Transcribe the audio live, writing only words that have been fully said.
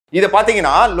இதை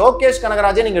பாத்தீங்கன்னா லோகேஷ்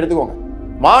கனகராஜே நீங்க எடுத்துக்கோங்க.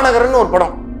 மாநகரம்னு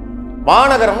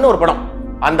ஒரு படம்.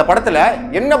 அந்த படத்துல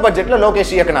என்ன பட்ஜெட்ல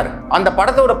லோகேஷ் இயக்குனாரு, அந்த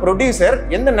படத்தோட ப்ரொடியூசர்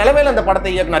எந்த நிலைமையில அந்த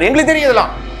படத்தை இயக்குனாரு எங்களுக்கு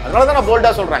தெரியுதுலாம். அதனாலதான் நான்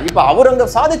போல்டா சொல்றேன். இப்ப அவர் அங்க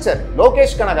சாதிச்சார்,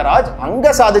 லோகேஷ் கனகராஜ்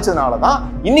அங்க சாதிச்சதுனாலதான்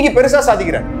இன்னைக்கு பெருசா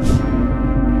சாதிக்கிறார்.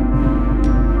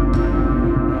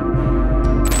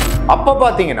 அப்ப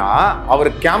பாத்தீங்கன்னா அவர்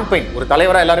கேம்பெயின், ஒரு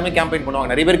தலைவரா எல்லாருமே கேம்பெயின் பண்ணுவாங்க,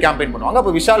 நிறைய பேர் கேம்பெயின் பண்ணுவாங்க.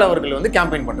 அப்ப விஷால் அவர்கள் வந்து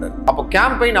கேம்பெயின் பண்றாரு. அப்போ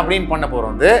கேம்பெயின் அப்படின்னு பண்ண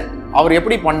போறோம் வந்து அவர்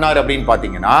எப்படி பண்ணாரு அப்படின்னு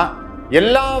பாத்தீங்கன்னா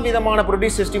எல்லா விதமான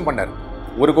ப்ரொடியூசர்ஸ்டையும் பண்ணாரு.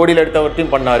 1 கோடியில்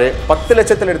எடுத்தவர்கிட்டையும் பண்ணாரு, 10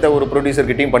 லட்சத்தில் எடுத்த ஒரு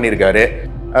ப்ரொடியூசர்கிட்டையும் பண்ணியிருக்காரு.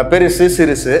 பெருசு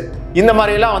சிறுசு இந்த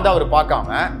மாதிரி எல்லாம் வந்து அவர் பார்க்காம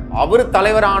அவர்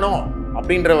தலைவரானோம்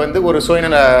அப்படின்ற வந்து ஒரு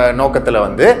சுயநல நோக்கத்துல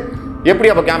வந்து எப்படி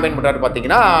அப்ப கேம்பெயின் பண்றாரு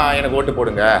பாத்தீங்கன்னா, எனக்கு ஓட்டு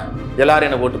போடுங்க, எல்லாரும்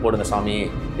எனக்கு ஓட்டு போடுங்க சாமி,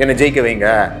 என்னை ஜெயிக்க வைங்க,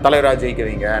 தலைவரா ஜெயிக்க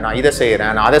வைங்க, நான் இதை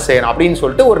செய்யறேன், நான் அதை செய்யறேன் அப்படின்னு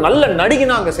சொல்லிட்டு ஒரு நல்ல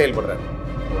நடிகனா அங்க செயல்படுறாரு.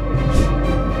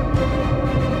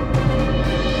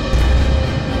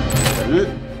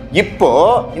 இப்போ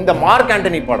இந்த மார்க்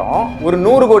ஆண்டனி படம் ஒரு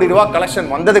 100 கோடி ரூபாய் கலெக்ஷன்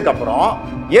வந்ததுக்கு அப்புறம்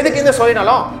எதுக்கு இந்த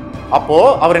சுயநலம்? அப்போ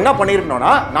அவர் என்ன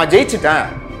பண்ணிருக்கணும்னா, நான் ஜெயிச்சிட்டேன்,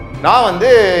 நான் வந்து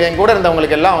என் கூட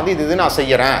இருந்தவங்களுக்கு எல்லாம் வந்து இது நான்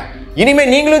செய்யறேன், இனிமே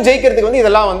நீங்களும் ஜெயிக்கிறதுக்கு வந்து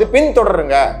இதெல்லாம் வந்து பின்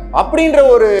தொடருங்க அப்படின்ற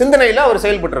ஒரு சிந்தனையில அவர்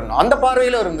செயல்பட்டு இருக்கணும். அந்த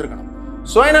பார்வையில அவர் இருந்திருக்கணும்.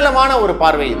 சுயநலமான ஒரு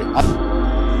பார்வை இது.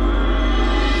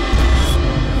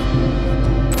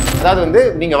 அதாவது வந்து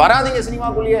நீங்க வராதீங்க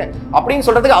சினிமாக்குள்ளேயே அப்படின்னு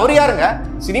சொல்றதுக்கு அவர் யாருங்க?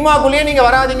 சினிமாக்குள்ளேயே நீங்க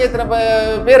வராதீங்க இத்தனை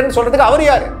பேருன்னு சொல்றதுக்கு அவர்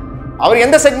யாரு? அவர்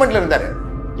எந்த செக்மெண்ட்ல இருந்தாரு?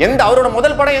 அவரோட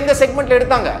முதல் படம் எந்த செக்மெண்ட்ல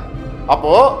எடுத்தாங்க?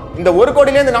 அப்போ இந்த 1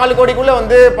 கோடியிலேருந்து 4 கோடிக்குள்ள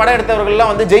வந்து படம்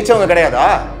எடுத்தவர்கள்லாம் வந்து ஜெயிச்சவங்க கிடையாதா?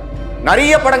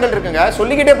 நிறைய படங்கள் இருக்குங்க,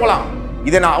 சொல்லிக்கிட்டே போலாம்.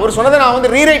 இதை அவர் சொன்னதை நான்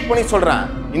வந்து ரீரைட் பண்ணி சொல்றேன்.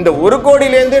 இந்த 1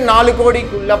 கோடியிலேருந்து 4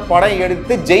 கோடிக்குள்ள படம்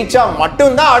எடுத்து ஜெயிச்சா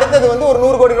மட்டும்தான் அடுத்தது வந்து ஒரு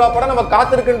 100 கோடி ரூபாய் படம் நம்ம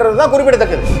காத்திருக்குன்றதுதான்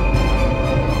குறிப்பிடத்தக்கது.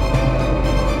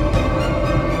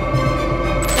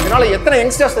 இதனால எத்தனை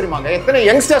யங்ஸ்டர்ஸ் தெரியுமாங்க, எத்தனை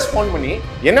யங்ஸ்டர்ஸ் ஃபோன் பண்ணி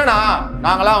என்னன்னா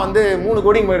நாங்களாம் வந்து 3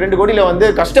 கோடி 2 கோடியில வந்து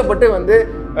கஷ்டப்பட்டு வந்து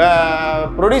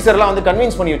ப்ரொடியூசர்லாம் வந்து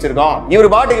கன்வின்ஸ் பண்ணி வச்சிருக்கோம், இவர்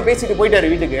பாட்டுக்கு பேசிட்டு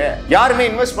போயிட்டாரு வீட்டுக்கு, யாருமே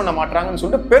இன்வெஸ்ட் பண்ண மாட்டாங்கன்னு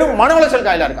சொல்லிட்டு பெரும் மன உளைச்சல்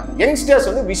காயிலா இருக்காங்க. யங்ஸ்டர்ஸ்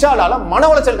வந்து விஷாலால மன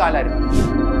உளைச்சல் காயிலா இருக்காங்க.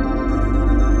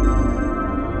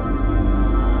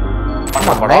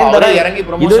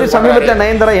 சமீபத்தில்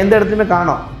நயன்தாரா எந்த இடத்துலையுமே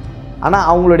காணோம். ஆனால்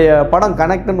அவங்களுடைய படம்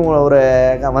கனெக்ட்னு ஒரு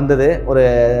வந்தது, ஒரு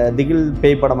திகில்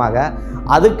பேய் படமாக.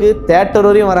 அதுக்கு தேட்டர்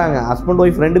வரையும் வராங்க, ஹஸ்பண்ட்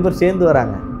ஒய்ஃப் 2 பேர் சேர்ந்து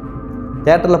வராங்க,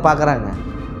 தேட்டரில் பார்க்குறாங்க.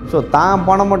 ஸோ தான்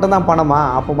பணம் மட்டும் தான் பணமா?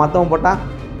 அப்போ மற்றவன் போட்டால்?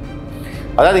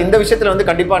 அதாவது இந்த விஷயத்தில் வந்து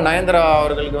கண்டிப்பாக நயன்தாரா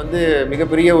அவர்களுக்கு வந்து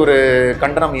மிகப்பெரிய ஒரு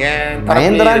கண்டனம். ஏன்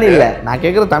நயன்தாரான்னு இல்லை, நான்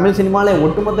கேட்குற தமிழ் சினிமாவில்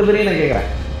ஒட்டுமொத்த பேரையும் நான் கேட்குறேன்.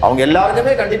 அவங்க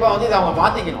எல்லாருக்குமே கண்டிப்பாக வந்து இதை அவங்க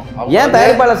மாற்றிக்கணும். ஏன்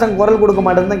தயாரிப்பாளர் சங்கம் குரல் கொடுக்க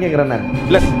மாட்டேன்னு தான் கேட்குறேன் நான்.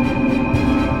 இல்லை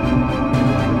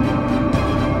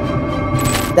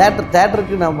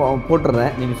தேட்டருக்கு நான்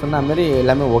போட்டுடுறேன், நீங்கள் சொன்ன மாதிரி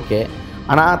எல்லாமே ஓகே.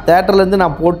 ஆனால் தேட்டர்லேருந்து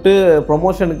நான் போட்டு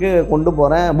ப்ரொமோஷனுக்கு கொண்டு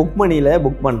போகிறேன், புக் மணியில்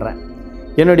புக் பண்ணுறேன்.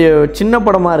 என்னுடைய சின்ன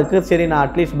படமாக இருக்குது, சரி நான்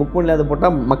அட்லீஸ்ட் புக் பண்ணி அதை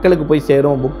போட்டால் மக்களுக்கு போய்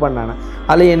சேரும், புக் பண்ணானே.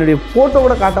 அதில் என்னுடைய ஃபோட்டோ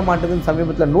கூட காட்ட மாட்டேதுன்னு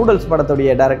சமீபத்தில் நூடல்ஸ்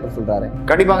படத்துடைய டைரக்டர் சொல்கிறாரு.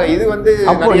 கண்டிப்பாக இது வந்து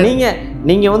அப்போ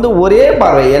நீங்கள் வந்து ஒரே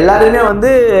பார்வை எல்லாருமே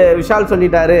வந்து விஷால்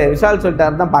சொல்லிட்டாரு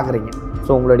தான் பார்க்குறீங்க.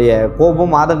 ஸோ உங்களுடைய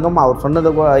கோபம் ஆதங்கம் அவர்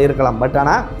சொன்னது இருக்கலாம், பட்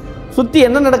ஆனால் சுற்றி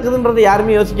என்ன நடக்குதுன்றது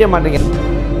யாருமே யோசிக்க மாட்டேங்க.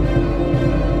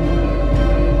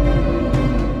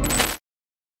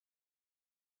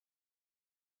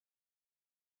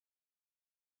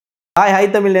 ஹாய்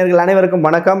தமிழ் நேயர்கள் அனைவருக்கும்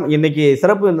வணக்கம். இன்றைக்கி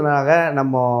சிறப்பு விருந்தினராக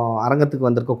நம்ம அரங்கத்துக்கு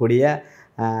வந்திருக்கக்கூடிய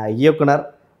இயக்குனர்,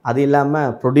 அது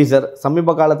இல்லாமல் ப்ரொடியூசர்,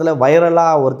 சமீப காலத்தில்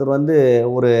வைரலாக ஒருத்தர் வந்து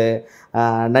ஒரு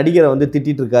நடிகரை வந்து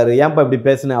திட்டிகிட்டு இருக்காரு, ஏன்ப்பா இப்படி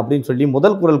பேசுனேன் அப்படின்னு சொல்லி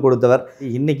முதல் குரல் கொடுத்தவர்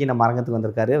இன்றைக்கி நம்ம அரங்கத்துக்கு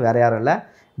வந்திருக்காரு. வேறு யாரும் இல்லை,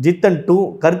 ஜித்தன் 2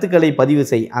 கருத்துக்களை பதிவு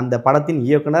செய் அந்த படத்தின்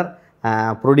இயக்குனர்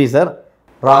ப்ரொடியூசர்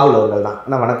ராகுல் அவர்கள் தான்.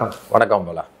 அண்ணா வணக்கம். வணக்கம்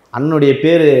போல. அண்ணனுடைய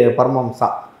பேர்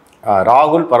பரமஹம்சா,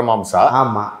 ராகுல் பரமஹம்சா.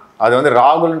 ஆமாம், அது வந்து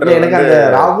ராகுல்ன்றது எனக்கு அந்த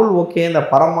ராகுல் ஓகே, இந்த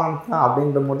பரமஹம்சா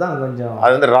அப்படின்ற போது தான் கொஞ்சம்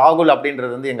அது வந்து ராகுல்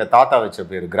அப்படின்றது வந்து எங்க தாத்தா வச்ச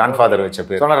பேர், கிராண்ட் ஃபாதர் வச்ச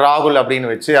பேர். சொன்ன ராகுல் அப்படின்னு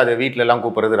வச்சு அது வீட்டுல எல்லாம்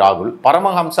கூப்பிடுறது ராகுல்.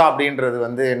 பரமஹம்சா அப்படின்றது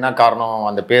வந்து என்ன காரணம்,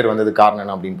 அந்த பேர் வந்தது காரணம்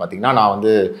என்ன அப்படின்னு பாத்தீங்கன்னா, நான்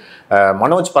வந்து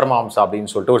மனோஜ் பரமஹம்சா அப்படின்னு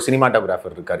சொல்லிட்டு ஒரு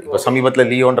சினிமாட்டோகிராஃபர் இருக்காரு. இப்போ சமீபத்தில்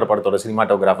லியோன்ற படத்தோட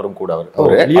சினிமாட்டோகிராஃபரும் கூட அவர்.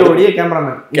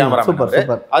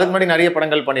 அதுக்கு முன்னாடி நிறைய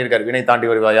படங்கள் பண்ணியிருக்காரு, வினை தாண்டி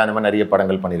வருவாயா, அந்த மாதிரி நிறைய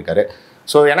படங்கள் பண்ணியிருக்காரு.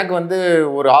 ஸோ எனக்கு வந்து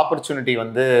ஒரு ஆப்பர்ச்சுனிட்டி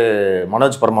வந்து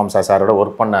மனோஜ் பரமஹம்சா சாரோட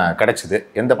ஒர்க் பண்ண கிடைச்சிது.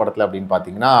 எந்த படத்தில் அப்படின்னு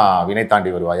பார்த்தீங்கன்னா, வினை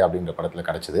தாண்டி வருவாயா அப்படின்ற படத்தில்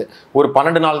கிடைச்சிது. ஒரு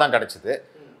 12 நாள் தான் கிடைச்சிது.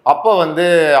 அப்போ வந்து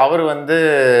அவர் வந்து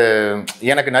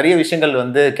எனக்கு நிறைய விஷயங்கள்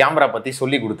வந்து கேமரா பற்றி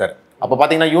சொல்லி கொடுத்தாரு. அப்போ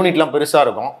பார்த்தீங்கன்னா யூனிட்லாம் பெருசாக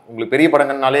இருக்கும், உங்களுக்கு பெரிய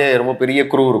படங்கள்னாலே ரொம்ப பெரிய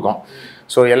குரூ இருக்கும்.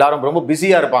 ஸோ எல்லாரும் ரொம்ப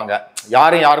பிஸியாக இருப்பாங்க,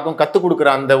 யாரும் யாருக்கும் கற்றுக்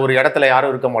கொடுக்குற அந்த ஒரு இடத்துல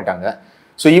யாரும் இருக்க மாட்டாங்க.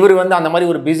 ஸோ இவர் வந்து அந்த மாதிரி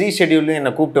ஒரு பிஸி ஷெட்யூல்லையும்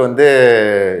என்னை கூப்பிட்டு வந்து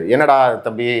என்னடா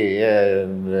தம்பி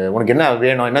உனக்கு என்ன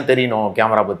வேணும், என்ன தெரியணும்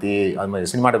கேமரா பற்றி, அது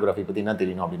மாதிரி சினிமாட்டோகிராஃபி பற்றி என்ன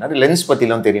தெரியணும் அப்படின்னா, லென்ஸ்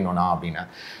பற்றிலாம் தெரியணும்னா அப்படின்னா.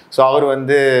 ஸோ அவர்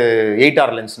வந்து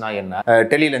 8R லென்ஸ்னா என்ன,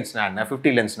 டெலி லென்ஸ்னா என்ன,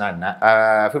 50 லென்ஸ்னா என்ன,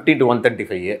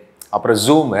 50-135, அப்புறம்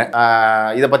ஜூமு,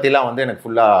 இதை பற்றிலாம் வந்து எனக்கு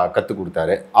ஃபுல்லாக கற்றுக்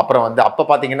கொடுத்தாரு. அப்புறம் வந்து அப்போ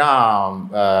பார்த்தீங்கன்னா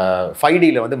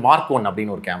 5Dயில் வந்து மார்க் 1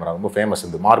 அப்படின்னு ஒரு கேமரா ரொம்ப ஃபேமஸ்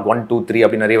இருந்தது. மார்க் 1, 2, 3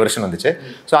 அப்படி நிறைய வெர்ஷன் வந்துச்சு.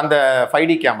 ஸோ அந்த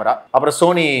 5D கேமரா, அப்புறம்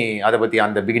சோனி அதை பற்றி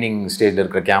அந்த பிகினிங் ஸ்டேஜில்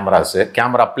இருக்கிற cameras,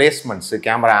 camera placements,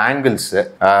 camera angles,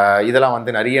 இதெல்லாம்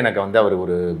வந்து நிறைய எனக்கு வந்து அவர்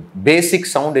ஒரு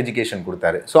பேசிக் சவுண்ட் எஜுகேஷன்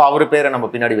கொடுத்தாரு. ஸோ அவர் பேரை நம்ம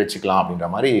பின்னாடி வச்சுக்கலாம் அப்படின்ற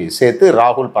மாதிரி சேர்த்து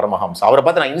ராகுல் பரமஹம்சா, அவரை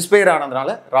பார்த்து நான் இன்ஸ்பயர்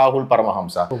ஆனதுனால ராகுல்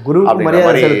பரமஹம்சா அப்படின்ற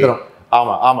மாதிரி.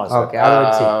 ஆமா ஆமா சார்.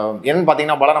 என்னன்னு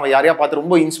பாத்தீங்கன்னா பல நம்ம யாரையா பார்த்து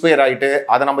ரொம்ப இன்ஸ்பயர் ஆயிட்டு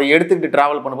அதை நம்ம எடுத்துக்கிட்டு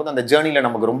டிராவல் பண்ணும்போது அந்த ஜேர்னில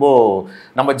நமக்கு ரொம்ப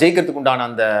நம்ம ஜெயிக்கிறதுக்கு உண்டான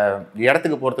அந்த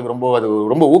இடத்துக்கு போறதுக்கு ரொம்ப அது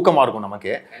ரொம்ப ஊக்கமா இருக்கும்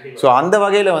நமக்கு. ஸோ அந்த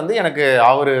வகையில வந்து எனக்கு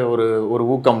அவரு ஒரு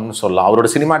ஊக்கம்னு சொல்லலாம். அவரோட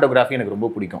சினிமாட்டோகிராஃபி எனக்கு ரொம்ப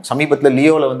பிடிக்கும். சமீபத்தில்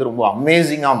லியோல வந்து ரொம்ப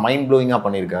அமேசிங்கா மைண்ட் ப்ளோயிங்கா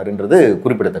பண்ணியிருக்காருன்றது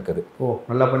குறிப்பிடத்தக்கது.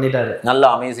 நல்லா பண்ணிட்டாரு,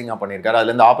 நல்லா அமேசிங்கா பண்ணியிருக்காரு.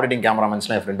 அதுல இருந்து ஆப்ரேட்டிங்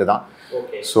கேமராமேன்ஸ்லாம் என் ஃப்ரெண்டு தான்.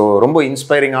 ஸோ ரொம்ப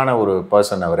இன்ஸ்பைரிங்கான ஒரு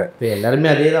பர்சன் அவர். எல்லாருமே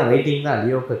அதே தான், வெயிட்டிங் தான்,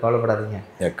 லியோக்கு கவலைப்படாது.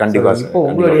 கண்டிப்பா. இப்போ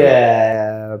உங்களுடைய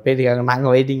பேட்டிக்காக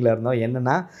நாங்கள் வெயிட்டிங்கில் இருந்தோம்.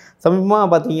 என்னென்னா சமீபமாக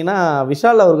பார்த்தீங்கன்னா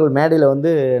விஷால் அவர்கள் மேடையில்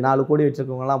வந்து 4 கோடி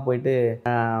வச்சுருக்கவங்கலாம் போயிட்டு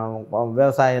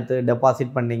விவசாயத்தை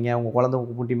டெபாசிட் பண்ணிங்க, உங்கள் குழந்தை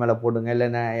குட்டி மேலே போடுங்க, இல்லை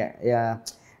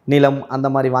நிலம் அந்த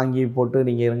மாதிரி வாங்கி போட்டு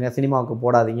நீங்கள் இருங்க, சினிமாவுக்கு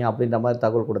போடாதீங்க அப்படின்ற மாதிரி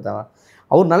தகவல் கொடுத்தாங்க.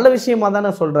 அவர் நல்ல விஷயமாக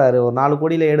தானே சொல்கிறாரு. ஒரு 4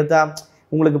 கோடியில் எடுத்தால்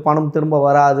உங்களுக்கு பணம் திரும்ப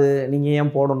வராது, நீங்கள்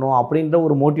ஏன் போடணும் அப்படின்ற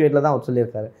ஒரு மோட்டிவேட்டில் தான் அவர்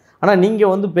சொல்லியிருக்காரு. ஆனால்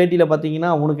நீங்கள் வந்து பேட்டியில் பார்த்தீங்கன்னா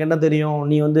உனக்கு என்ன தெரியும்,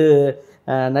 நீ வந்து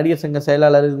நடிகர் சங்க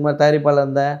செயலாளர், இது மாதிரி தயாரிப்பாளர்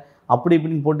இருந்த, அப்படி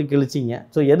இப்படின்னு போட்டு கிழிச்சிங்க.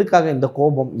 ஸோ எதுக்காக இந்த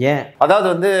கோபம், ஏன்? அதாவது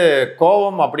வந்து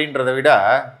கோபம் அப்படின்றத விட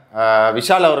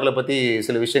விஷால் அவர்களை பற்றி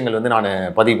சில விஷயங்கள் வந்து நான்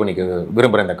பதிவு பண்ணிக்க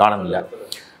விரும்புகிறேன் இந்த காணொலியில்.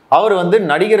 அவர் வந்து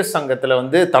நடிகர் சங்கத்தில்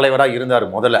வந்து தலைவராக இருந்தார்.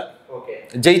 முதல்ல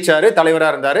ஜெயிச்சாரு,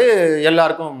 தலைவராக இருந்தார்,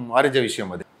 எல்லாருக்கும் அறிஞ்ச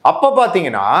விஷயம் அது. அப்போ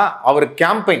பார்த்தீங்கன்னா அவர்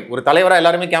கேம்பெயின், ஒரு தலைவராக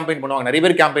எல்லாருமே கேம்பெயின் பண்ணுவாங்க, நிறைய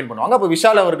பேர் கேம்பெயின் பண்ணுவாங்க. அப்போ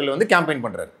விஷால் அவர்கள் வந்து கேம்பெயின்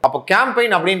பண்ணுறாரு. அப்போ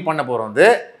கேம்பெயின் அப்படின்னு பண்ண போகிற வந்து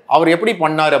அவர் எப்படி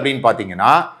பண்ணார் அப்படின்னு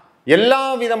பார்த்தீங்கன்னா எல்லா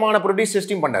விதமான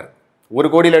ப்ரொடியூசர்ஸ்டையும் பண்ணார்.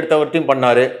 1 கோடியில் எடுத்தவர்கிட்டையும்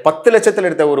பண்ணார், 10 லட்சத்தில்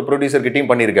எடுத்த ஒரு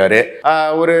ப்ரொடியூசர்கிட்டையும் பண்ணியிருக்காரு,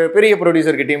 ஒரு பெரிய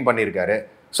ப்ரொடியூசர்கிட்டையும் பண்ணியிருக்காரு.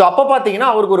 ஸோ அப்போ பார்த்தீங்கன்னா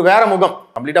அவருக்கு ஒரு வேற முகம்.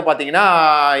 கம்ப்ளீட்டாக பார்த்தீங்கன்னா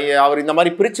அவர் இந்த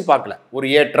மாதிரி பிரித்து பார்க்கல. ஒரு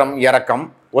ஏற்றம் இறக்கம்,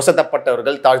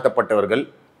 ஒசத்தப்பட்டவர்கள் தாழ்த்தப்பட்டவர்கள்,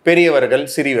 பெரியவர்கள்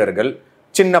சிறியவர்கள்,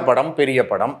 சின்ன படம் பெரிய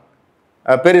படம்,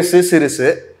 பெருசு சிறுசு,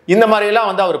 இந்த மாதிரியெல்லாம்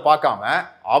வந்து அவர் பார்க்காம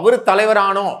அவர்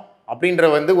தலைவரானோம் அப்படின்ற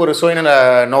வந்து ஒரு சுயநல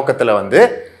நோக்கத்தில் வந்து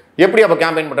எப்படி அப்போ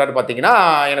கேம்பெயின் பண்ணுறாரு பார்த்தீங்கன்னா,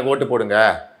 எனக்கு ஓட்டு போடுங்க,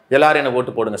 எல்லாரும் எனக்கு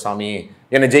ஓட்டு போடுங்க சாமி,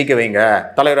 என்னை ஜெயிக்க வைங்க,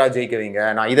 தலைவராக ஜெயிக்க வைங்க,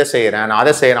 நான் இதை செய்கிறேன், நான்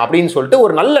அதை செய்கிறேன் அப்படின்னு சொல்லிட்டு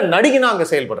ஒரு நல்ல நடிகனாக அங்கே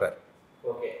செயல்படுறாரு.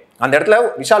 அந்த இடத்துல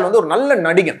விஷால் வந்து ஒரு நல்ல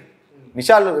நடிகன்.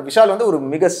 விஷால் வந்து ஒரு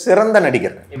மிக சிறந்த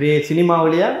நடிகர்.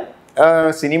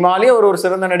 சினிமாலேயே ஒரு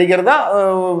சிறந்த நடிகர் தான்,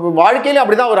 வாழ்க்கையில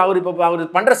அப்படிதான். அவர் இப்போ அவர்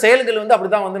பண்ற செயல்கள் வந்து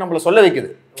அப்படிதான் வந்து நம்மளை சொல்ல வைக்குது.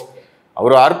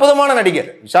 அவர் அற்புதமான நடிகர்.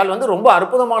 விஷால் வந்து ரொம்ப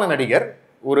அற்புதமான நடிகர்,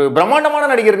 ஒரு பிரம்மாண்டமான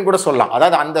நடிகர்னு கூட சொல்லலாம்.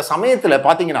 அதாவது அந்த சமயத்துல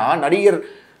பாத்தீங்கன்னா நடிகர்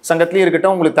சங்கத்திலையும்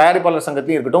இருக்கட்டும், உங்களுக்கு தயாரிப்பாளர்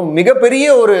சங்கத்திலையும் இருக்கட்டும், மிகப்பெரிய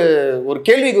ஒரு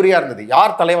கேள்விக்குறியா இருந்தது.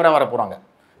 யார் தலைவராக வர போறாங்க,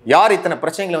 யார் இத்தனை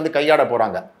பிரச்சனைகளை வந்து கையாட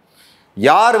போறாங்க,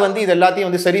 யார் வந்து இது எல்லாத்தையும்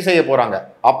வந்து சரி செய்ய போறாங்க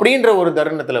அப்படின்ற ஒரு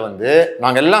தருணத்துல வந்து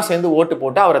நாங்க எல்லாம் சேர்ந்து ஓட்டு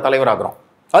போட்டு அவரை தலைவராகிறோம்.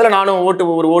 அதில் நானும்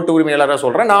ஒரு ஓட்டு உரிமையாளராக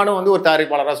சொல்கிறேன், நானும் வந்து ஒரு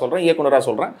தயாரிப்பாளராக சொல்கிறேன், இயக்குனராக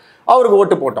சொல்கிறேன், அவருக்கு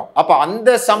ஓட்டு போட்டோம். அப்போ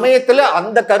அந்த சமயத்தில்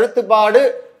அந்த கருத்துப்பாடு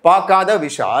பார்க்காத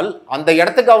விஷால் அந்த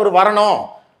இடத்துக்கு அவர் வரணும்,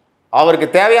 அவருக்கு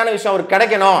தேவையான விஷயம் அவருக்கு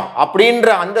கிடைக்கணும் அப்படின்ற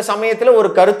அந்த சமயத்தில்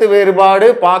ஒரு கருத்து வேறுபாடு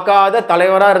பார்க்காத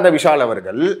தலைவராக இருந்த விஷால்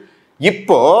அவர்கள்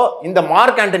இப்போ இந்த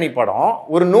மார்க் ஆண்டனி படம்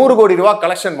ஒரு 100 கோடி ரூபாய்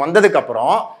கலெக்ஷன் வந்ததுக்கு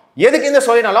அப்புறம் எதுக்கு இந்த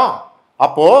சுயநலம்?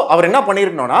 அப்போ அவர் என்ன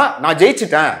பண்ணியிருக்கணும்னா, நான்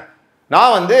ஜெயிச்சிட்டேன்,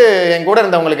 நான் வந்து என் கூட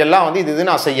இருந்தவங்களுக்கு எல்லாம் வந்து இது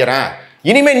நான் செய்யறேன்,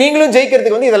 இனிமே நீங்களும்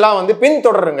ஜெயிக்கிறதுக்கு வந்து இதெல்லாம் வந்து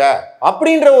பின்தொடருங்க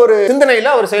அப்படின்ற ஒரு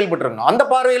சிந்தனையில அவர் செயல்பட்டு இருக்கணும். அந்த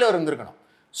பார்வையில அவர் இருந்திருக்கணும்.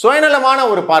 சுயநலமான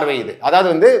ஒரு பார்வை இது. அதாவது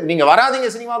வந்து நீங்க வராதீங்க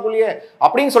சினிமாக்குள்ளேயே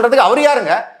அப்படின்னு சொல்றதுக்கு அவர்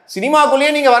யாருங்க?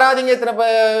 சினிமாக்குள்ளேயே நீங்க வராதீங்க இத்தனை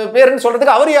பேருன்னு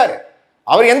சொல்றதுக்கு அவர் யாரு?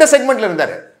 அவர் எந்த செக்மெண்ட்ல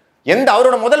இருந்தாரு?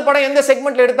 அவரோட முதல் படம் எந்த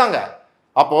செக்மெண்ட்ல எடுத்தாங்க?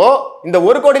 அப்போ இந்த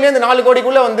 1 கோடியிலேருந்து 4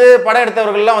 கோடிக்குள்ள வந்து படம்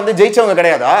எடுத்தவர்கள்லாம் வந்து ஜெயிச்சவங்க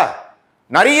கிடையாதா?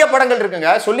 நிறைய படங்கள் இருக்குங்க,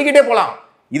 சொல்லிக்கிட்டே போலாம்.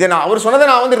 இதை அவர் சொன்னதை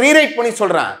நான் வந்து ரீரைட் பண்ணி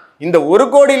சொல்றேன். இந்த 1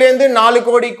 கோடியிலேருந்து 4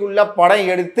 கோடிக்குள்ள படம்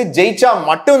எடுத்து ஜெயிச்சா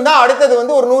மட்டும்தான் அடுத்தது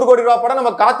வந்து ஒரு 100 கோடி ரூபாய் படம்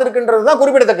நம்ம காத்திருக்குன்றது தான்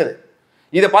குறிப்பிடத்தக்கது.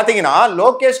 இதை பார்த்தீங்கன்னா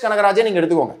லோகேஷ் கனகராஜே நீங்க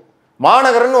எடுத்துக்கோங்க.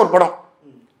 மாநகரம்னு ஒரு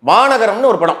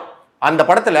படம், அந்த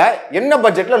படத்துல என்ன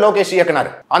பட்ஜெட்ல லோகேஷ் இயக்குனாரு,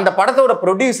 அந்த படத்தோட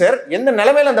ப்ரொடியூசர் எந்த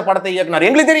நிலைமையில அந்த படத்தை இயக்குனாரு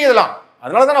எங்களுக்கு தெரியலாம்.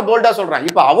 அதனாலதான் நான் போல்டா சொல்றேன்.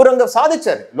 இப்ப அவர் அங்க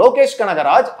சாதிச்சாரு, லோகேஷ்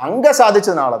கனகராஜ் அங்க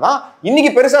சாதிச்சதுனாலதான்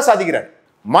இன்னைக்கு பெருசா சாதிக்கிறார்.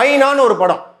 மைனான்னு ஒரு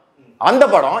படம், அந்த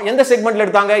படம் எந்த செக்மெண்ட்ல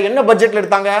எடுத்தாங்க, என்ன பட்ஜெட்ல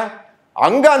எடுத்தாங்க,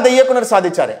 அங்க அந்த இயக்குனர்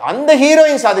சாதிச்சாரு, அந்த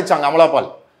ஹீரோயின் சாதிச்சாங்க அமலாபால்.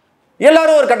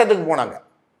 எல்லாரும் ஒரு கட்டத்துக்கு போனாங்க.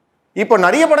 இப்போ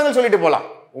நிறைய படங்கள் சொல்லிட்டு போலாம்.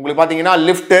 உங்களுக்கு பாத்தீங்கன்னா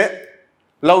லிஃப்ட்,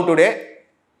 லவ் டுடே,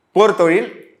 போர் தொழில்,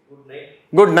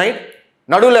 குட் நைட்,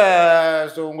 நடுவில்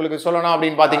உங்களுக்கு சொல்லணும்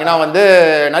அப்படின்னு பார்த்தீங்கன்னா வந்து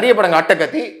நிறைய படங்கள்,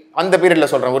 அட்டகத்தி, அந்த பீரியட்ல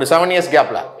சொல்றேன், ஒரு 7 years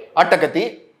கேப்ல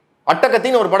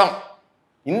அட்டகத்தின்னு ஒரு படம்.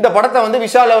 இந்த படத்தை வந்து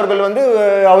விஷால் அவர்கள் வந்து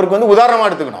அவருக்கு வந்து உதாரணமா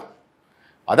எடுத்துக்கணும்.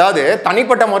 அதாவது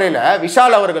தனிப்பட்ட முறையில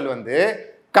விஷால் அவர்கள் வந்து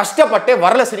கஷ்டப்பட்டே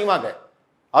வரல சினிமாக்கு.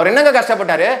 அவர் என்னங்க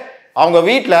கஷ்டப்பட்டாரு, அவங்க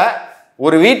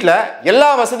ஒரு வீட்டில் எல்லா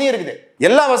வசதியும்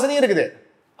இருக்குது,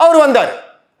 அவர் வந்தாரு.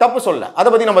 தப்பு சொல்ல, அதை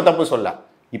பத்தி நம்ம தப்பு சொல்ல.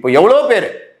 இப்போ எவ்வளோ பேர்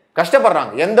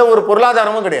கஷ்டப்படுறாங்க, எந்த ஒரு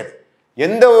பொருளாதாரமும் கிடையாது,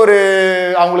 எந்த ஒரு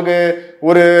அவங்களுக்கு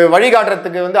ஒரு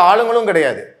வழிகாட்டுறதுக்கு வந்து ஆளுங்களும்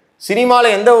கிடையாது,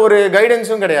 சினிமாவில் எந்த ஒரு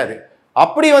கைடன்ஸும் கிடையாது.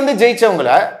 அப்படி வந்து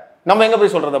ஜெயிச்சவங்களை நம்ம எங்க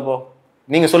போய் சொல்றதப்போ?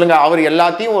 நீங்க சொல்லுங்க. அவர்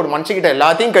எல்லாத்தையும் ஒரு மனுஷங்கிட்ட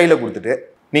எல்லாத்தையும் கையில கொடுத்துட்டு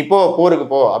நீ போருக்கு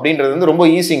போ அப்படின்றது வந்து ரொம்ப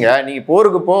ஈஸிங்க. நீ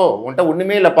போருக்கு போ, உன்கிட்ட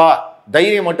ஒண்ணுமே இல்லப்பா,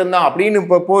 தைரியம் மட்டும்தான்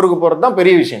அப்படின்னு போருக்கு போறது தான்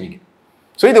பெரிய விஷயம். நீங்க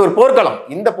இது ஒரு போர்க்களம்.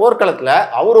 இந்த போர்க்களத்துல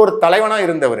அவர் ஒரு தலைவனா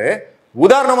இருந்தவர்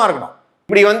உதாரணமா இருக்கணும்.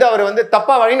 இப்படி வந்து அவர் வந்து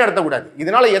தப்பா வழி நடத்தக்கூடாது.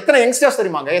 இதனால எத்தனை யங்ஸ்டர்ஸ்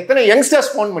தெரியுமாங்க, எத்தனை யங்ஸ்டர்ஸ்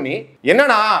ஃபோன் பண்ணி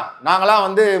என்னன்னா நாங்களாம்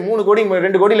வந்து 3 கோடி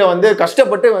 2 கோடியில வந்து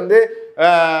கஷ்டப்பட்டு வந்து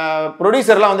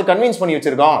ப்ரொடியூசர்லாம் வந்து கன்வின்ஸ் பண்ணி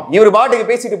வச்சிருக்கோம், இவர் பாட்டுக்கு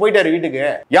பேசிட்டு போயிட்டாரு வீட்டுக்கு,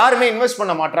 யாருமே இன்வெஸ்ட்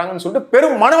பண்ண மாட்டாங்கன்னு சொல்லிட்டு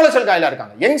பெரும் மன உளைச்சல் காயிலா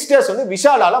இருக்காங்க. யங்ஸ்டர்ஸ் வந்து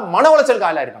விஷாலால மன உளைச்சல்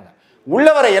காயிலா இருக்காங்க. உள்ள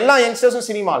வர எல்லா யங்ஸ்டர்ஸும்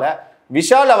சினிமால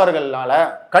விஷால் அவர்களால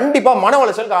கண்டிப்பா மன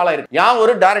உளைச்சல் ஆளாயிருக்கு.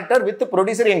 ஒரு டைரக்டர் வித்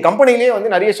ப்ரொடியூசர் என் கம்பெனிலேயே வந்து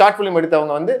நிறைய ஷார்ட் ஃபிலிம்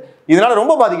எடுத்தவங்க வந்து இதனால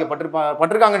ரொம்ப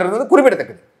பாதிக்கப்பட்டிருக்காங்கன்றது வந்து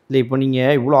குறிப்பிடத்தக்கது. இல்லை, இப்போ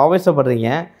நீங்கள் இவ்வளோ ஆவேசப்படுறீங்க,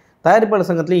 தயாரிப்பாளர்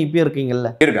சங்கத்துலேயும் இப்பயும்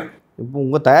இருக்கீங்கல்ல? இருக்கேன். இப்போ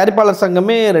உங்கள் தயாரிப்பாளர்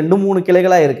சங்கமே 2-3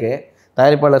 கிளைகளாக இருக்குது.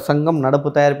 தயாரிப்பாளர் சங்கம், நடப்பு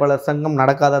தயாரிப்பாளர் சங்கம்,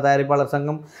 நடக்காத தயாரிப்பாளர்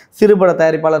சங்கம், சிறுபட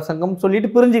தயாரிப்பாளர் சங்கம் சொல்லிட்டு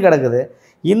பிரிஞ்சு கிடக்குது.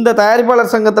 இந்த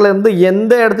தயாரிப்பாளர் சங்கத்தில் இருந்து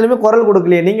எந்த இடத்துலையுமே குரல்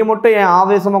கொடுக்கலையே, நீங்கள் மட்டும் ஏன்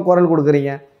ஆவேசமாக குரல்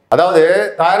கொடுக்குறீங்க? அதாவது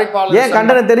தயாரிப்பாளர் ஏன்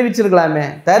கண்டனம் தெரிவிச்சிருக்கலாமே,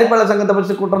 தயாரிப்பாளர் சங்கத்தை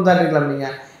பற்றி குற்றம் சாட்டிருக்கலாம். நீங்க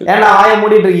ஏன்னா ஆய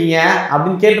மூடிட்டு இருக்கீங்க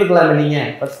அப்படின்னு கேட்டிருக்கலாமே நீங்க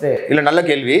ஃபர்ஸ்ட். இல்ல, நல்ல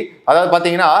கேள்வி. அதாவது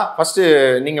பாத்தீங்கன்னா ஃபர்ஸ்ட்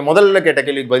நீங்க முதல்ல கேட்ட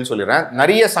கேள்விக்கு பதில் சொல்லிடுறேன்.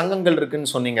 நிறைய சங்கங்கள்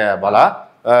இருக்குன்னு சொன்னீங்க பாலா,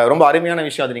 ரொம்ப அருமையான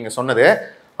விஷயம் அது நீங்க சொன்னது.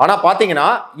 ஆனா பாத்தீங்கன்னா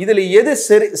இதுல எது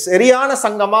சரியான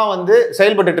சங்கமா வந்து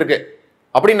செயல்பட்டு இருக்கு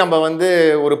அப்படின்னு நம்ம வந்து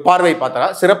ஒரு பார்வை பார்த்தா,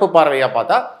 சிறப்பு பார்வையா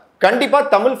பார்த்தா கண்டிப்பா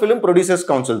தமிழ் பிலிம் ப்ரொடியூசர்ஸ்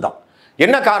கவுன்சில் தான்.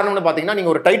 என்ன காரணம்னு பாத்தீங்கன்னா,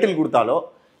 நீங்க ஒரு டைட்டில் கொடுத்தாலோ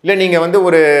இல்லை நீங்கள் வந்து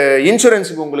ஒரு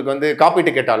இன்சூரன்ஸுக்கு உங்களுக்கு வந்து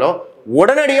காப்பீட்டு கேட்டாலோ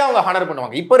உடனடியாக அவங்க ஹானர்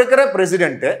பண்ணுவாங்க. இப்போ இருக்கிற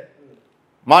பிரசிடென்ட்டு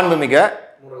மாண்புமிக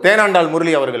தேனாண்டாள்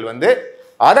முரளி அவர்கள் வந்து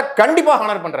அதை கண்டிப்பாக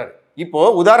ஹானர் பண்ணுறாரு. இப்போ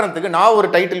உதாரணத்துக்கு நான் ஒரு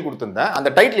டைட்டில் கொடுத்துருந்தேன்,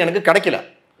 அந்த டைட்டில் எனக்கு கிடைக்கல.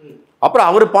 அப்புறம்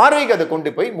அவர் பார்வைக்கு அதை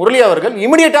கொண்டு போய் முரளி அவர்கள்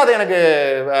இமிடியேட்டாக அதை எனக்கு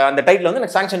அந்த டைட்டில் வந்து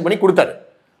எனக்கு சாங்ஷன் பண்ணி கொடுத்தாரு.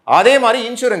 அதே மாதிரி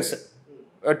இன்சூரன்ஸ்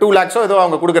 2 lakhs ஏதோ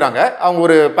அவங்க கொடுக்குறாங்க, அவங்க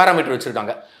ஒரு பேராமீட்டர்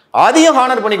வச்சுருக்காங்க, அதையும்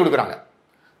ஹானர் பண்ணி கொடுக்குறாங்க.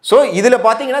 ஸோ இதில்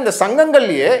பார்த்தீங்கன்னா இந்த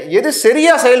சங்கங்கள்லேயே எது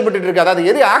சரியாக செயல்பட்டு இருக்கு, அதாவது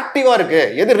எது ஆக்டிவாக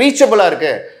இருக்குது, எது ரீச்சபிளாக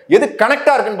இருக்குது, எது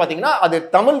கனெக்டாக இருக்குன்னு பார்த்தீங்கன்னா அது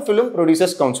தமிழ் ஃபிலிம்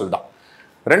ப்ரொடியூசர்ஸ் கவுன்சில் தான்.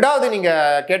 ரெண்டாவது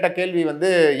நீங்கள் கேட்ட கேள்வி வந்து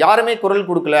யாருமே குரல்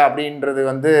கொடுக்கல அப்படின்றது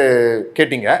வந்து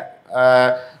கேட்டீங்க.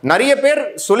 நிறைய பேர்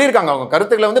சொல்லியிருக்காங்க, அவங்க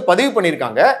கருத்துக்களை வந்து பதிவு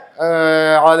பண்ணியிருக்காங்க.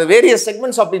 அது வேரியஸ்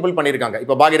செக்மெண்ட்ஸ் ஆஃப் பீப்புள் பண்ணியிருக்காங்க.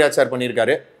 இப்போ பாக்யராஜ் சார்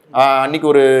பண்ணியிருக்காரு, அன்னைக்கு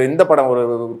ஒரு இந்த படம்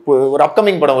ஒரு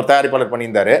அப்கமிங் படம் ஒரு தயாரிப்பாளர்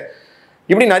பண்ணியிருந்தாரு.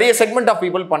 இப்படி நிறைய செக்மெண்ட் ஆஃப்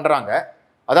பீப்புள் பண்ணுறாங்க.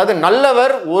 அதாவது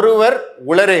நல்லவர் ஒருவர்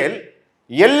உளரேல்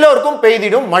எல்லோருக்கும்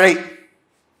பெய்திடும் மழை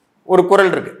ஒரு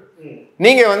குரல் இருக்கு.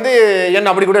 நீங்க வந்து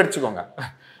என்ன அப்படி கூட எடுத்துக்கோங்க.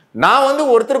 நான் வந்து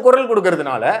ஒருத்தர் குரல்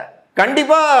கொடுக்கறதுனால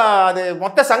கண்டிப்பா அது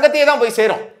மொத்த சங்கத்தையே தான் போய்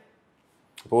சேரும்.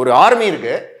 இப்போ ஒரு ஆர்மி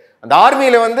இருக்கு, அந்த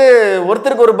ஆர்மியில வந்து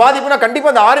ஒருத்தருக்கு ஒரு பாதிப்புனா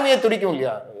கண்டிப்பா அந்த ஆர்மியை துடிக்கும்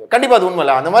இல்லையா? கண்டிப்பா அது உண்மை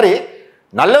இல்லை. அந்த மாதிரி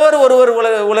நல்லவர் ஒருவர்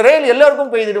உளரேல்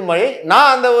எல்லோருக்கும் பெய்திடும் மழை,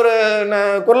 நான் அந்த ஒரு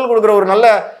குரல் கொடுக்குற ஒரு நல்ல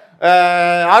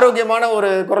ஆரோக்கியமான ஒரு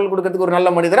குரல் கொடுக்கறதுக்கு ஒரு நல்ல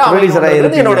மனிதரா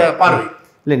என்னோட பார்வை.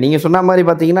 இல்லை, நீங்கள் சொன்ன மாதிரி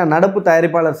பார்த்தீங்கன்னா நடப்பு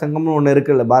தயாரிப்பாளர் சங்கம்னு ஒன்று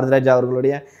இருக்குல்ல, பாரதிராஜா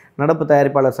அவர்களுடைய நடப்பு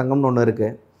தயாரிப்பாளர் சங்கம்னு ஒன்று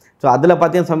இருக்குது. ஸோ அதில்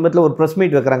பார்த்தீங்கன்னா சமீபத்தில் ஒரு ப்ரெஸ்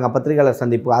மீட் வைக்கிறாங்க, பத்திரிகையாளர்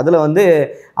சந்திப்பு. அதில் வந்து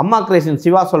அம்மா கிரியேஷன்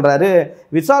சிவா சொல்கிறாரு,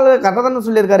 விஷால் கரெக்டாக தானே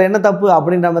சொல்லியிருக்காரு, என்ன தப்பு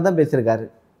அப்படின்ற மாதிரி தான் பேசியிருக்காரு.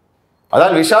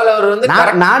 அதாவது விஷால் அவர் வந்து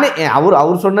நானே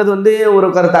அவர் சொன்னது வந்து ஒரு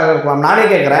கருத்தாக இருக்கலாம். நானே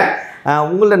கேட்குறேன்,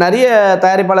 உங்கள நிறைய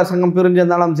தயாரிப்பாளர் சங்கம்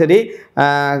பிரிஞ்சிருந்தாலும் சரி,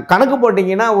 கணக்கு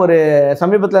போட்டிங்கன்னா ஒரு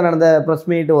சமீபத்தில் நடந்த ப்ரெஸ்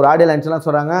மீட் ஒரு ஆடியோ லான்ச்லாம்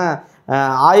சொல்கிறாங்க,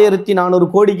 1400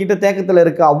 கோடி கிட்ட தேக்கத்தில்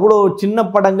இருக்குது, அவ்வளோ சின்ன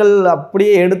படங்கள்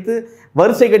அப்படியே எடுத்து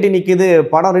வரிசை கட்டி நிற்கிது,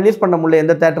 படம் ரிலீஸ் பண்ண முடியல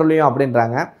எந்த தேட்டர்லையும்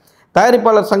அப்படின்றாங்க.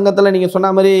 தயாரிப்பாளர் சங்கத்தில் நீங்கள்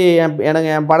சொன்ன மாதிரி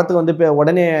என் படத்துக்கு வந்து இப்போ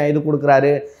உடனே இது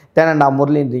கொடுக்குறாரு தேனண்டா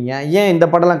முரளின்றீங்க. ஏன் இந்த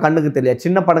படம்லாம் கண்ணுக்கு தெரியலையா?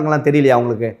 சின்ன படங்கள்லாம் தெரியலையா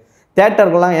உங்களுக்கு?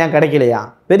 தேட்டர்கள்லாம் ஏன் கிடைக்கலையா?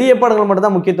 பெரிய படங்கள் மட்டும்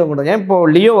தான் முக்கியத்துவம் கொடுங்க. ஏன் இப்போ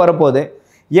லியோ வரப்போகுது,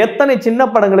 எத்தனை சின்ன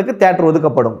படங்களுக்கு தேட்டர்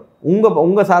ஒதுக்கப்படும்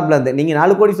உங்கள் சார்பில் இருந்து? நீங்கள்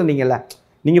 4 கோடி சொன்னீங்கல்ல,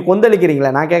 நீங்கள்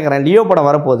கொந்தளிக்கிறீங்களா? நான் கேட்குறேன், லியோ படம்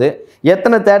வரப்போகுது,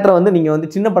 எத்தனை தேட்டரை வந்து நீங்கள்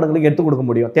வந்து சின்ன படங்களுக்கு எடுத்து கொடுக்க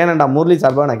முடியும்? தேனண்டா முரளி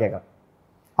சார்பாக நான் கேட்குறேன்,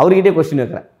 அவர்கிட்டே கொஸ்டின்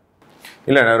வைக்கிறேன்.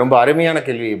 இல்லை, ரொம்ப அருமையான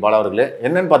கேள்வி பாலா அவர்களே.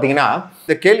 என்னன்னு பார்த்தீங்கன்னா,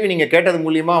 இந்த கேள்வி நீங்கள் கேட்டது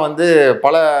மூலியமா வந்து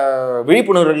பல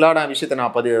விழிப்புணர்வுகளான விஷயத்தை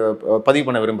நான் பதிவு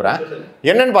பண்ண விரும்புகிறேன்.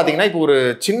 என்னன்னு பார்த்தீங்கன்னா, இப்போ ஒரு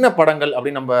சின்ன படங்கள்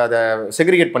அப்படின்னு நம்ம அதை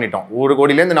செக்ரிகேட் பண்ணிட்டோம். 1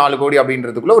 கோடியிலேருந்து 4 கோடி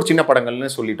அப்படின்றதுக்குள்ள ஒரு சின்ன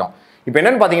படங்கள்னு சொல்லிட்டோம். இப்போ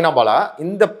என்னன்னு பார்த்தீங்கன்னா பாலா,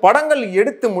 இந்த படங்கள்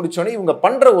எடுத்து முடிச்சோன்னே இவங்க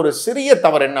பண்ணுற ஒரு சிறிய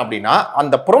தவறு என்ன அப்படின்னா,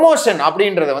 அந்த ப்ரொமோஷன்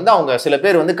அப்படின்றத வந்து அவங்க சில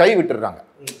பேர் வந்து கை விட்டுடுறாங்க.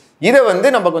 இதை வந்து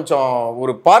நம்ம கொஞ்சம்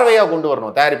ஒரு பார்வையாக கொண்டு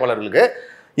வரணும் தயாரிப்பாளர்களுக்கு.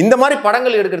 இந்த மாதிரி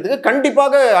படங்கள் எடுக்கிறதுக்கு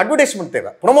கண்டிப்பாக அட்வர்டைஸ்மெண்ட் தேவை,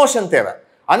 ப்ரொமோஷன் தேவை.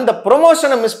 அந்த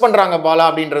ப்ரொமோஷனை மிஸ் பண்றாங்க பாலா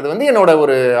அப்படின்றது வந்து என்னோட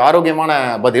ஒரு ஆரோக்கியமான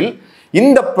பதில்.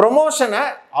 இந்த ப்ரொமோஷனை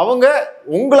அவங்க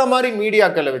உங்களை மாதிரி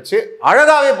மீடியாக்களை வச்சு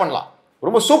அழகாவே பண்ணலாம்,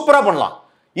 ரொம்ப சூப்பரா பண்ணலாம்.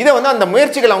 இதை வந்து அந்த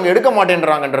முயற்சிகள் அவங்க எடுக்க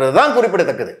மாட்டேன்றாங்கன்றது தான்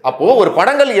குறிப்பிடத்தக்கது. அப்போ ஒரு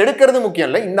படங்கள் எடுக்கிறது முக்கியம்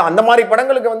இல்லை, அந்த மாதிரி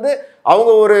படங்களுக்கு வந்து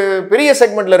அவங்க ஒரு பெரிய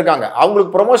செக்மெண்ட்ல இருக்காங்க,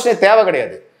 அவங்களுக்கு ப்ரொமோஷனே தேவை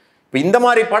கிடையாது. இப்போ இந்த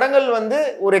மாதிரி படங்கள் வந்து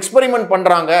ஒரு எக்ஸ்பெரிமெண்ட்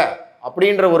பண்றாங்க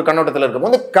அப்படின்ற ஒரு கண்ணோட்டத்தில்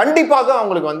இருக்கும்போது கண்டிப்பாக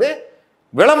அவங்களுக்கு வந்து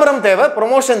விளம்பரம் தேவை,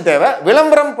 ப்ரொமோஷன் தேவை.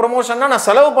 விளம்பரம் ப்ரொமோஷன்னா நான்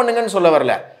செலவு பண்ணுங்கன்னு சொல்ல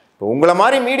வரல. இப்போ உங்களை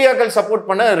மாதிரி மீடியாக்கள் சப்போர்ட்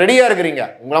பண்ண ரெடியாக இருக்கிறீங்க.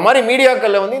 உங்களை மாதிரி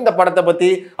மீடியாக்களில் வந்து இந்த படத்தை பற்றி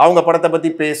அவங்க படத்தை பற்றி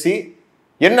பேசி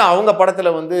என்ன அவங்க படத்தில்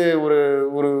வந்து ஒரு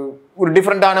ஒரு ஒரு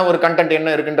டிஃப்ரெண்ட்டான ஒரு கண்டென்ட்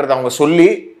என்ன இருக்குன்றதை அவங்க சொல்லி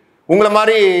உங்களை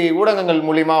மாதிரி ஊடகங்கள்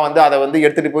மூலிமா வந்து அதை வந்து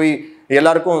எடுத்துகிட்டு போய்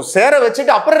எல்லாருக்கும் சேர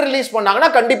வச்சுட்டு அப்புறம் ரிலீஸ் பண்ணாங்கன்னா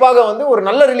கண்டிப்பாக வந்து ஒரு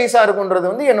நல்ல ரிலீஸாக இருக்குன்றது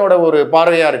வந்து என்னோட ஒரு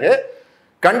பார்வையாக இருக்குது.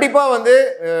 கண்டிப்பாக வந்து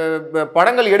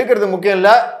படங்கள் எடுக்கிறது முக்கியம்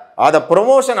இல்லை, அதை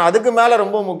ப்ரொமோஷன் அதுக்கு மேலே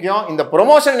ரொம்ப முக்கியம். இந்த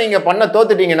ப்ரொமோஷன் நீங்கள் பண்ண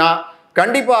தோத்துட்டீங்கன்னா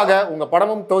கண்டிப்பாக உங்கள்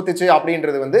படமும் தோத்துச்சு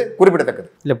அப்படின்றது வந்து குறிப்பிடத்தக்கது.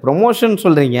 இல்லை, ப்ரொமோஷன்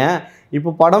சொல்கிறீங்க, இப்போ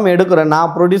படம் எடுக்கிறேன்,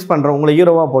 நான் ப்ரொடியூஸ் பண்ணுறேன், உங்களை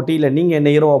ஹீரோவாக போட்டு, இல்லை நீங்கள்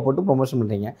என்ன ஹீரோவாக போட்டு ப்ரொமோஷன்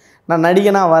பண்ணுறீங்க. நான்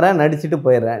நடிகனாக வரேன், நடிச்சுட்டு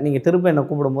போயிடுறேன். நீங்கள் திரும்ப என்னை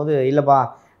கூப்பிடும்போது இல்லைப்பா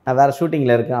நான் வேறு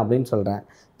ஷூட்டிங்கில் இருக்கேன் அப்படின்னு சொல்கிறேன்.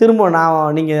 திரும்ப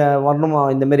நான் நீங்கள் வரணுமா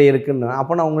இந்தமாரி இருக்குன்னு,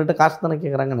 அப்போ நான் உங்கள்கிட்ட காசு தானே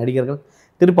கேட்குறாங்க நடிகர்கள்.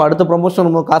 திருப்பி அடுத்த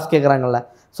ப்ரொமோஷன் காசு கேட்குறாங்கல்ல.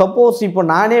 சப்போஸ் இப்போ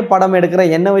நானே படம்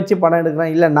எடுக்கிறேன், என்னை வச்சு படம்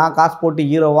எடுக்கிறேன், இல்லை நான் காசு போட்டு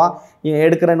ஹீரோவாக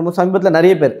எடுக்கிறேன்னு சமீபத்தில்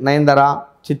நிறைய பேர் நயன்தாரா,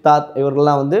 சித்தார்த்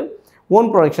இவர்கள்லாம் வந்து ஓன்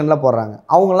ப்ரொடக்ஷனில் போடுறாங்க.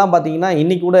 அவங்கெல்லாம் பார்த்தீங்கன்னா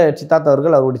இன்றைக்கி கூட சித்தார்த்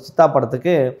அவர்கள் அவருடைய சித்தா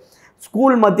படத்துக்கு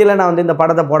ஸ்கூல் மத்தியில் நான் வந்து இந்த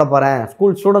படத்தை போட போகிறேன்,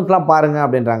 ஸ்கூல் ஸ்டூடெண்ட்ஸ்லாம் பாருங்கள்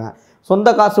அப்படின்றாங்க.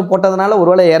 சொந்த காசு போட்டதுனால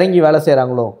ஒருவேளை இறங்கி வேலை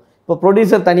செய்கிறாங்களோ. இப்போ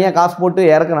ப்ரொடியூசர் தனியாக காசு போட்டு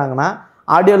இறக்குறாங்கன்னா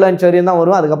ஆடியோ லான்ச் வரையும் தான்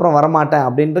வரும், அதுக்கப்புறம் வரமாட்டேன்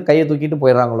அப்படின்ட்டு கையை தூக்கிட்டு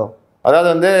போயிடுறாங்களோ. அதாவது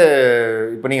வந்து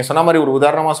இப்போ நீங்க சொன்ன மாதிரி ஒரு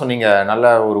உதாரணமா சொன்னீங்க, நல்ல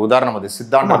ஒரு உதாரணம் அது.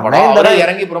 சித்தாந்த படம்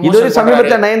இறங்கி இது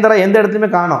சமீபத்தில் நயன்தாரா எந்த இடத்துலையுமே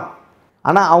காணோம்.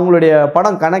 ஆனால் அவங்களுடைய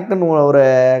படம் கனெக்ட்னு ஒரு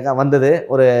வந்தது,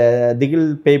 ஒரு திகில்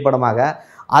பேய் படமாக.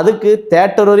 அதுக்கு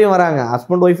தேட்டர் வரையும் வராங்க,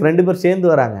 ஹஸ்பண்ட் ஒய்ஃப் 2 பேர்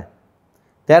சேர்ந்து வராங்க,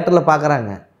 தேட்டரில்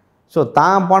பார்க்குறாங்க. ஸோ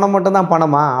தான் பணம் மட்டும் தான்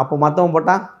பணமா? அப்போ மற்றவன்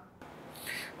போட்டான்.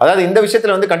 அதாவது இந்த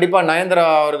விஷயத்துல வந்து கண்டிப்பா நயன்தாரா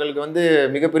அவர்களுக்கு வந்து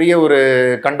மிகப்பெரிய ஒரு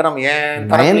கண்டனம். ஏன்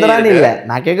நயன்தாரான்னு இல்லை,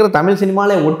 நான் கேட்குற தமிழ்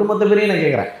சினிமாவில ஒட்டுமொத்த பேரையும் நான்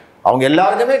கேட்குறேன். அவங்க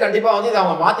எல்லாருக்குமே கண்டிப்பா வந்து இதை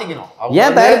அவங்க மாத்திக்கணும்.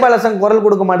 ஏன் தயாரிப்பாளர் சங்கம் குரல்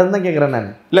கொடுக்க மாட்டேன்னு தான் கேட்குறேன் நான்.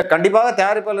 இல்லை, கண்டிப்பாக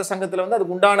தயாரிப்பாளர் சங்கத்தில் வந்து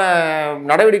அதுக்கு உண்டான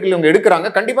நடவடிக்கைகள் அவங்க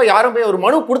எடுக்கிறாங்க. கண்டிப்பாக யாரும் போய் ஒரு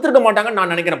மனு கொடுத்துருக்க மாட்டாங்கன்னு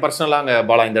நான் நினைக்கிறேன் பர்சனலாங்க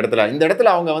பாலா. இந்த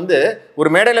இடத்துல அவங்க வந்து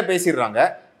ஒரு மேடையில்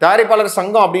பேசிடுறாங்க. தயாரிப்பாளர்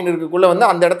சங்கம் அப்படின்னு இருக்கக்குள்ள வந்து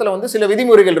அந்த இடத்துல வந்து சில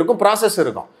விதிமுறைகள் இருக்கும், ப்ராசஸ்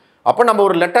இருக்கும். அப்போ நம்ம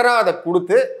ஒரு லெட்டராக அதை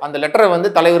கொடுத்து அந்த லெட்டரை வந்து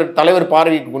தலைவர்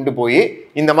பார்வைக்கு கொண்டு போய்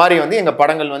இந்த மாதிரி வந்து எங்கள்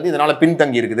படங்கள் வந்து இதனால்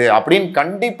பின்தங்கி இருக்குது அப்படின்னு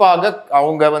கண்டிப்பாக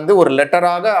அவங்க வந்து ஒரு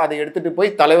லெட்டராக அதை எடுத்துகிட்டு போய்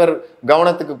தலைவர்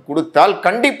கவனத்துக்கு கொடுத்தால்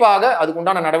கண்டிப்பாக அதுக்கு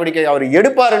உண்டான நடவடிக்கை அவர்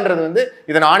எடுப்பாருன்றது வந்து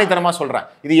இதை நான் ஆணித்தனமாக சொல்கிறேன்.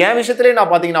 இது என் விஷயத்துலேயே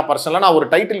நான் பார்த்தீங்கன்னா பர்சனலாக நான் ஒரு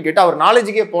டைட்டில் கேட்டு அவர்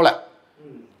நாலேஜுக்கே போல,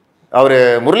 அவர்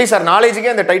முரளி சார்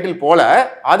நாலேஜுக்கே அந்த டைட்டில் போல.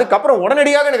 அதுக்கப்புறம்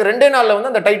உடனடியாக எனக்கு 2 நாளில்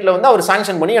வந்து அந்த டைட்டில் வந்து அவர்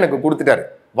சாங்ஷன் பண்ணி எனக்கு கொடுத்துட்டாரு.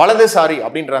 வலதுசாரி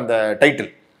அப்படின்ற அந்த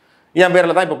டைட்டில் என்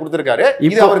பேர்ல தான் இப்ப கொடுத்திருக்காரு.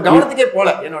 இது அவர் கவனத்துக்கே போல.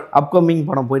 என்னோட அப்கமிங்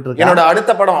படம் போயிட்டு இருக்கு, என்னோட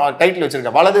அடுத்த படம் டைட்டில்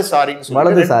வச்சிருக்கேன் வலதுசாரின்னு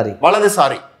சொல்லி.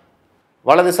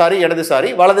 வலதுசாரி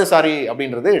இடதுசாரி வலதுசாரி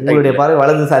அப்படின்றது உங்களுடைய பார்வை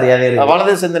வலதுசாரியாவே இருக்கு.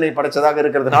 வலது சிந்தனை படைச்சதாக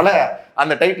இருக்கிறதுனால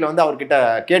அந்த டைட்டில் வந்து அவர்கிட்ட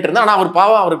கேட்டிருந்தேன். ஆனா அவர்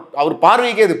பாவம் அவர்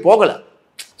பார்வைக்கே இது போகல.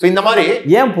 ஸோ இந்த மாதிரி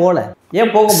ஏன்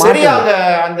போக சரியா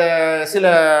அந்த சில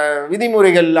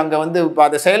விதிமுறைகள் அங்க வந்து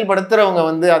அதை செயல்படுத்துறவங்க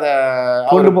வந்து அதை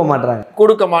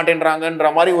கொடுக்க மாட்டேன்றாங்கன்ற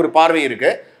மாதிரி ஒரு பார்வை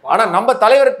இருக்கு. ஆனா நம்ம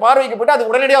தலைவருக்கு பார்வைக்கு போட்டு அது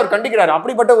உடனடியாக அவர் கண்டிக்கிறாரு.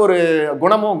 அப்படிப்பட்ட ஒரு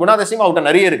குணாதிசயமும் அவர்கிட்ட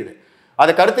நிறைய இருக்குது.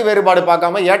 அதை கருத்து வேறுபாடு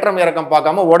பார்க்காம, ஏற்றம் இறக்கம்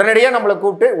பார்க்காம உடனடியாக நம்மளை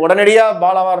கூப்பிட்டு, உடனடியாக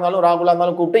பாலாவா இருந்தாலும் ராகுலா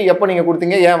இருந்தாலும் கூப்பிட்டு எப்போ நீங்க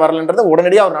கொடுத்தீங்க, ஏன் வரலன்றதை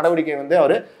உடனடியாக அவர் நடவடிக்கை வந்து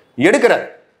அவர் எடுக்கிறார்.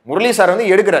 முரளி சார் வந்து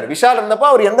எடுக்கிறார். விஷால் இருந்தப்போ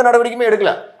அவர் எந்த நடவடிக்கையுமே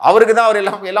எடுக்கல. அவருக்கு தான் அவர்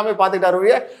எல்லாமே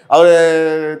பார்த்துக்கிட்டாரு. அவர்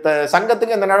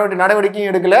சங்கத்துக்கு எந்த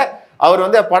நடவடிக்கையும் எடுக்கல. அவர்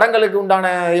வந்து படங்களுக்கு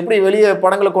உண்டான எப்படி வெளியே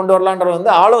படங்களை கொண்டு வரலான்றது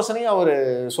வந்து ஆலோசனையும் அவர்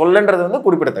சொல்லன்றது வந்து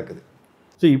குறிப்பிடத்தக்கது.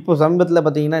 ஸோ இப்போ சமீபத்தில்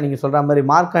பார்த்தீங்கன்னா நீங்கள் சொல்கிற மாதிரி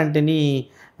மார்க் ஆண்டனி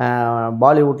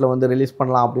பாலிவுட்டில் வந்து ரிலீஸ்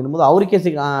பண்ணலாம் அப்படின்னும் போது அவருக்கே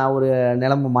ஒரு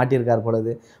நிலைமை மாட்டியிருக்கார்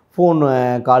பொழுது. ஃபோன்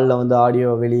காலில் வந்து ஆடியோ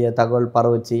வெளியே தகவல்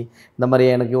பரவச்சு இந்த மாதிரி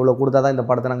எனக்கு இவ்வளோ கொடுத்தா தான் இந்த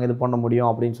படத்தை நாங்கள் இது பண்ண முடியும்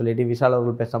அப்படின்னு சொல்லிட்டு விஷால்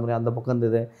அவர்கள் பேசுகிற மாதிரி அந்த பக்கம்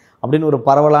இருந்தது அப்படின்னு ஒரு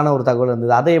பரவலான ஒரு தகவல்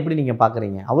இருந்தது. அதை எப்படி நீங்கள்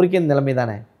பார்க்குறீங்க? அவருக்கே இந்த நிலைமை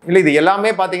தானே? இல்லை, இது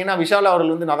எல்லாமே பார்த்தீங்கன்னா விஷால்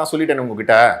அவர்கள் வந்து நான் தான் சொல்லிட்டேன்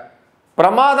உங்ககிட்ட,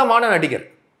 பிரமாதமான நடிகர்.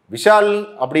 விஷால்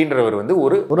அப்படின்றவர் வந்து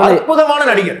ஒரு அற்புதமான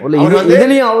நடிகர்.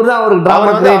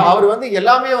 அவர் வந்து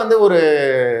எல்லாமே வந்து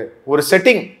ஒரு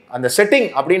செட்டிங், அந்த செட்டிங்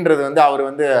அப்படின்றது வந்து அவர்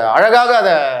வந்து அழகாக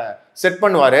அதை செட்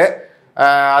பண்ணுவார்.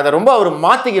 அதை ரொம்ப அவர்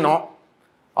மாற்றிக்கணும்.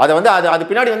 அதை வந்து அது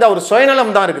பின்னாடி வந்து அவர்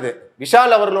சுயநலம் தான் இருக்குது.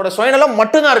 விஷால் அவர்களோட சுயநலம்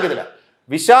மட்டும்தான் இருக்குது. இல்லை,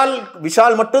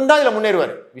 விஷால் மட்டும்தான் இதில்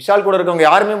முன்னேறுவார். விஷால் கூட இருக்கவங்க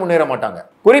யாருமே முன்னேற மாட்டாங்க.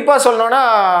 குறிப்பாக சொல்லணும்னா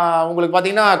உங்களுக்கு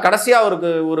பார்த்தீங்கன்னா கடைசியாக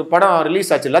அவருக்கு ஒரு படம்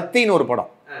ரிலீஸ் ஆச்சு, லத்தின்னு ஒரு படம்.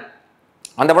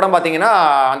 அந்த படம் பார்த்தீங்கன்னா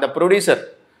அந்த ப்ரொடியூசர்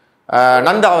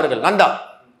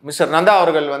மிஸ்டர் நந்தா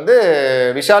அவர்கள் வந்து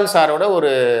விஷால் சாரோட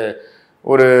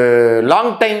ஒரு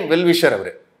லாங் டைம் வெல்விஷர்.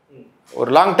 அவர் ஒரு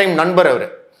லாங் டைம் நண்பர். அவர்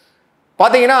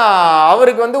பார்த்தீங்கன்னா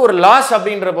அவருக்கு வந்து ஒரு லாஸ்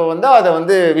அப்படின்றப்ப வந்து அதை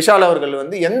வந்து விஷால் அவர்கள்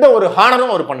வந்து எந்த ஒரு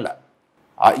ஹானரும் அவர் பண்ணல.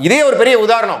 இதே ஒரு பெரிய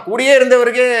உதாரணம். கூடியே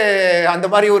இருந்தவருக்கே அந்த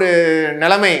மாதிரி ஒரு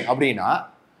நிலைமை அப்படின்னா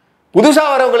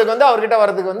புதுசாக வரவங்களுக்கு வந்து அவர்கிட்ட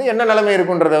வர்றதுக்கு வந்து என்ன நிலைமை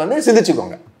இருக்குன்றதை வந்து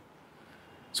சிந்திச்சுக்கோங்க.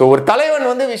 ஸோ ஒரு தலைவன்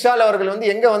வந்து விஷால் அவர்கள் வந்து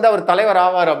எங்கே வந்து அவர் தலைவர்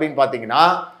ஆவார் அப்படின்னு பார்த்தீங்கன்னா,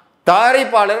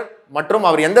 தயாரிப்பாளர் மற்றும்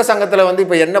அவர் எந்த சங்கத்தில் வந்து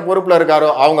இப்போ என்ன பொறுப்பில் இருக்காரோ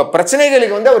அவங்க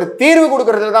பிரச்சனைகளுக்கு வந்து அவர் தீர்வு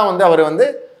கொடுக்கறதுல தான் வந்து அவர் வந்து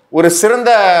ஒரு சிறந்த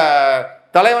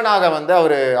தலைவனாக வந்து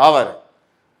அவர் ஆவார்.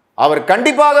 அவர்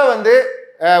கண்டிப்பாக வந்து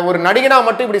ஒரு நடிகனாக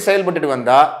மட்டும் இப்படி செயல்பட்டுட்டு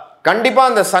வந்தால்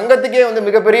கண்டிப்பாக அந்த சங்கத்துக்கே வந்து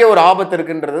மிகப்பெரிய ஒரு ஆபத்து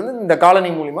இருக்குன்றது வந்து இந்த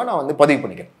காலனி மூலிமா நான் வந்து பதிவு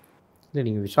பண்ணிக்கிறேன். இல்லை,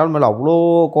 நீங்கள் விஷால் மேலே அவ்வளோ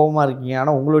கோபமாக இருக்கீங்க.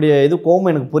 ஆனால் உங்களுடைய கோபம்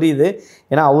எனக்கு புரியுது.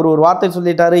 ஏன்னா அவர் ஒரு வார்த்தை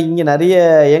சொல்லிட்டாரு. இங்கே நிறைய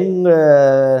யங்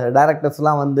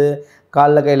டைரக்டர்ஸ்லாம் வந்து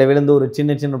காலில் கையில் விழுந்து ஒரு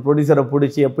சின்ன ப்ரொடியூசரை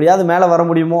பிடிச்சி எப்படியாவது மேலே வர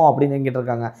முடியுமோ அப்படின்னு எங்கிட்டு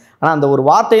இருக்காங்க. ஆனால் அந்த ஒரு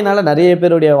வார்த்தையினால் நிறைய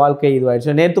பேருடைய வாழ்க்கை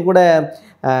இதுவாகிடுச்சு. நேற்று கூட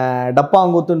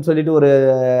டப்பாங்குத்துன்னு சொல்லிட்டு ஒரு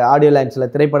ஆடியோ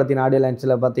லான்ச்சில், திரைப்படத்தின் ஆடியோ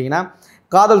லான்ச்சில் பார்த்தீங்கன்னா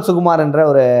காதல் சுகுமார் என்ற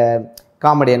ஒரு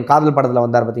காமெடியன் காதல் படத்தில்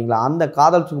வந்தார் பார்த்தீங்களா, அந்த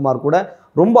காதல் சுகுமார் கூட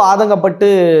ரொம்ப ஆதங்கப்பட்டு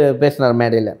பேசினார்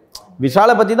மேடையில்.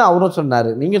 விஷாலை பற்றி தான் அவரும் சொன்னார்.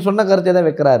 நீங்கள் சொன்ன கருத்தை தான்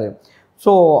வைக்கிறாரு.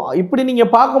 ஸோ இப்படி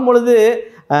நீங்கள் பார்க்கும் பொழுது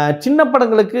சின்ன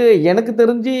படங்களுக்கு எனக்கு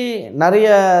தெரிஞ்சு நிறைய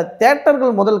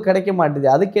தேட்டர்கள் முதல் கிடைக்க மாட்டேது.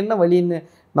 அதுக்கு என்ன வழின்னு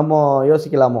நம்ம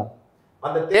யோசிக்கலாமோ?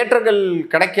 அந்த தேட்டர்கள்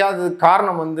கிடைக்காதது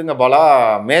காரணம் வந்துங்க பாலா,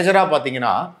 மேஜராக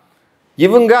பார்த்தீங்கன்னா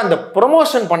இவங்க அந்த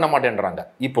ப்ரொமோஷன் பண்ண மாட்டேன்றாங்க.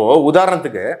 இப்போது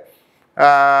உதாரணத்துக்கு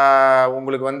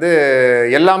உங்களுக்கு வந்து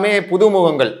எல்லாமே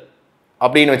புதுமுகங்கள்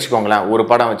அப்படின்னு வச்சுக்கோங்களேன், ஒரு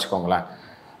படம் வச்சுக்கோங்களேன்.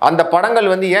 அந்த படங்கள்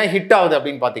வந்து ஏன் ஹிட் ஆகுது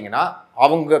அப்படின்னு பார்த்தீங்கன்னா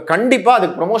அவங்க கண்டிப்பாக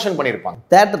அதுக்கு ப்ரொமோஷன் பண்ணியிருப்பாங்க.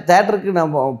 தேட்டருக்கு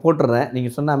நான் போட்டுடுறேன்,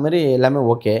 நீங்கள் சொன்ன மாதிரி எல்லாமே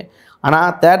ஓகே.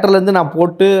 ஆனால் தேட்டர்லேருந்து நான்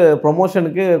போட்டு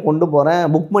ப்ரொமோஷனுக்கு கொண்டு போகிறேன்,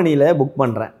 புக் மணியில் புக்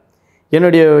பண்ணுறேன்.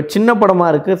 என்னுடைய சின்ன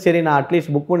படமாக இருக்குது, சரி நான்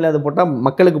அட்லீஸ்ட் புக் பண்ணி அதை போட்டால்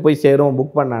மக்களுக்கு போய் சேரும்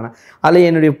புக் பண்ணானே. அதில்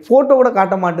என்னுடைய ஃபோட்டோ கூட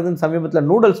காட்ட மாட்டேதுன்னு சமீபத்தில்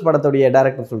நூடல்ஸ் படத்துடைய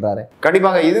டைரக்டர் சொல்கிறாரு.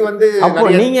 கண்டிப்பாக இது வந்து அப்போ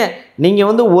நீங்கள்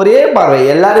வந்து ஒரே பார்வை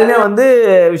எல்லாருமே வந்து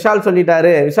விஷால்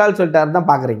சொல்லிட்டாரு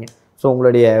தான் பார்க்குறீங்க. ஸோ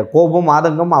உங்களுடைய கோபம்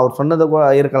ஆதங்கம் அவர் சொன்னது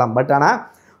இருக்கலாம். பட் ஆனால்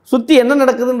சுற்றி என்ன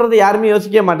நடக்குதுன்றது யாருமே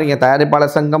யோசிக்க மாட்டீங்க.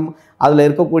 தயாரிப்பாளர் சங்கம் அதில்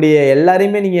இருக்கக்கூடிய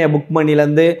எல்லாரையுமே நீங்கள் புக்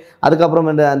மணிலேருந்து அதுக்கப்புறம்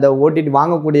அந்த ஓடிடி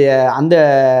வாங்கக்கூடிய அந்த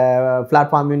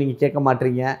பிளாட்ஃபார்மையும் நீங்கள் கேட்க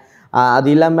மாட்டீங்க. அது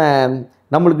இல்லாமல்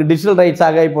நம்மளுக்கு டிஜிட்டல்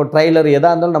ரைட்ஸாக இப்போ ட்ரைலர்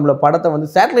எதாக இருந்தாலும் நம்மளை படத்தை வந்து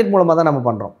சேட்டலைட் மூலமாக தான் நம்ம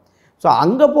பண்ணுறோம். ஸோ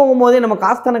அங்கே போகும்போதே நம்ம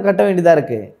காசு தானே கட்ட வேண்டியதாக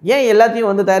இருக்குது. ஏன்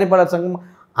எல்லாத்தையும் வந்து தயாரிப்பாளர் சங்கம்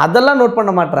அதெல்லாம் நோட்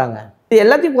பண்ண மாட்டுறாங்க? இது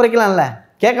எல்லாத்தையும் குறைக்கலாம்ல,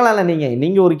 கேட்கலாம்ல.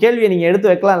 நீங்கள் ஒரு கேள்வியை நீங்கள் எடுத்து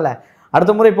வைக்கலாம்ல.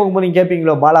 அடுத்த முறை போகும்போது நீங்கள்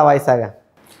கேட்பீங்களோ பாலா வாய்ஸாக?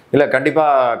 இல்லை,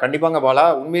 கண்டிப்பாங்க பாலா.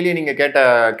 உண்மையிலேயே நீங்கள் கேட்ட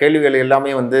கேள்விகள்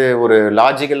எல்லாமே வந்து ஒரு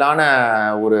லாஜிக்கலான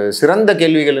ஒரு சிறந்த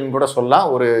கேள்விகள்னு கூட சொல்லலாம்,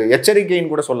 ஒரு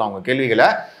எச்சரிக்கைன்னு கூட சொல்லலாம். அவங்க கேள்விகளை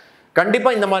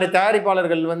கண்டிப்பாக இந்த மாதிரி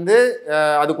தயாரிப்பாளர்கள் வந்து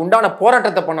அதுக்கு உண்டான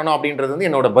போராட்டத்தை பண்ணணும் அப்படின்றது வந்து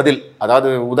என்னோட பதில்.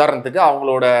 அதாவது உதாரணத்துக்கு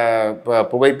அவங்களோட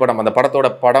புகைப்படம், அந்த படத்தோட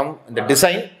படம், இந்த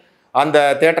டிசைன் அந்த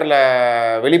தேட்டரில்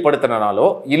வெளிப்படுத்தினாலோ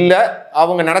இல்லை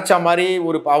அவங்க நினச்ச மாதிரி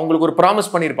அவங்களுக்கு ஒரு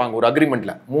ப்ராமிஸ் பண்ணியிருப்பாங்க ஒரு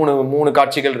அக்ரிமெண்ட்டில், மூணு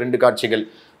காட்சிகள் 2 காட்சிகள்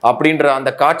அப்படின்ற அந்த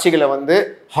காட்சிகளை வந்து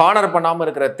ஹானர் பண்ணாமல்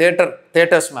இருக்கிற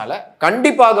தேட்டர்ஸ் மேலே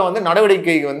கண்டிப்பாக வந்து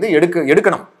நடவடிக்கை வந்து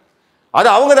எடுக்கணும். அது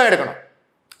அவங்க தான் எடுக்கணும்.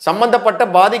 சம்பந்தப்பட்ட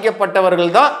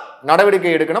பாதிக்கப்பட்டவர்கள் தான்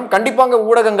நடவடிக்கை எடுக்கணும். கண்டிப்பாக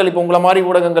ஊடகங்கள், இப்போ உங்களை மாதிரி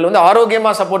ஊடகங்கள் வந்து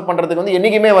ஆரோக்கியமாக சப்போர்ட் பண்ணுறதுக்கு வந்து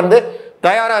என்றைக்குமே வந்து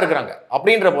தயாராக இருக்கிறாங்க.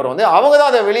 அப்படின்ற போகிற வந்து அவங்க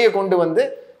தான் அதை வெளியே கொண்டு வந்து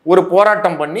ஒரு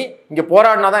போராட்டம் பண்ணி இங்கே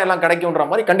போராடினா தான் எல்லாம் கிடைக்கும்ன்ற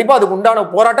மாதிரி கண்டிப்பாக அதுக்கு உண்டான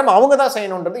போராட்டம் அவங்க தான்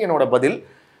செய்யணுன்றது என்னோட பதில்.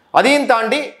 அதையும்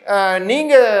தாண்டி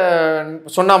நீங்கள்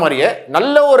சொன்ன மாதிரியே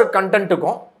நல்ல ஒரு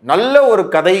கண்டென்ட்டுக்கும் நல்ல ஒரு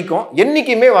கதைக்கும்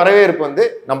என்றைக்குமே வரவேற்பு வந்து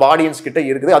நம்ம ஆடியன்ஸ் கிட்ட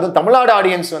இருக்குது. அதுவும் தமிழ்நாடு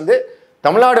ஆடியன்ஸ் வந்து,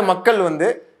 தமிழ்நாடு மக்கள் வந்து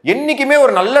என்றைக்குமே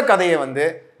ஒரு நல்ல கதையை வந்து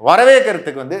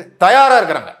வரவேற்கிறதுக்கு வந்து தயாராக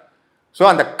இருக்கிறாங்க. ஸோ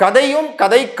அந்த கதையும்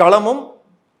கதை களமும்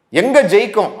எங்க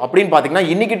ஜெயிக்கும் அப்படின்னு பாத்தீங்கன்னா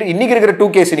இன்னைக்கு இருக்கிற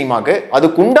 2K சினிமாக்கு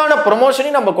அதுக்கு உண்டான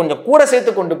ப்ரொமோஷனையும் நம்ம கொஞ்சம் கூட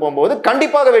சேர்த்து கொண்டு போகும்போது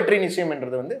கண்டிப்பாக வெற்றி நிச்சயம்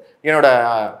என்றது வந்து என்னோட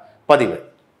பதிவு.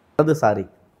 அது சாரி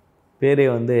பேரே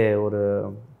வந்து ஒரு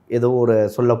ஏதோ ஒரு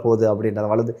சொல்ல போகுது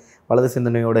அப்படின்றது வலது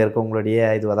சிந்தனையோடு இருக்கவங்களுடைய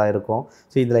இதுவாக தான் இருக்கும்.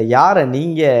 ஸோ இதில் யாரை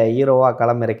நீங்கள் ஹீரோவாக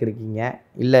களம் இறக்கிருக்கீங்க,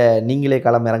 இல்லை நீங்களே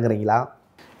களம் இறங்குறீங்களா?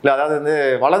 இல்லை, அதாவது வந்து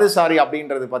வலதுசாரி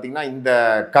அப்படின்றது பார்த்தீங்கன்னா இந்த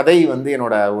கதை வந்து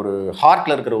என்னோட ஒரு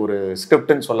ஹார்ட்டில் இருக்கிற ஒரு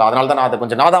ஸ்கிரிப்ட்னு சொல்லலாம். அதனால தான்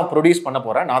நான் தான் ப்ரொடியூஸ் பண்ண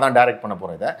போகிறேன், நான் தான் டைரக்ட் பண்ண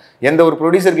போகிறேன். இதை எந்த ஒரு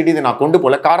ப்ரொடியூசர்கிட்ட இதை நான் கொண்டு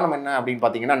போகல. காரணம் என்ன அப்படின்னு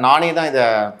பார்த்தீங்கன்னா, நானே தான் இதை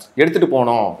எடுத்துகிட்டு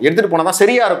போனால் தான்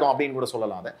சரியாக இருக்கும் அப்படின்னு கூட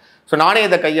சொல்லலாம் அதை. ஸோ நானே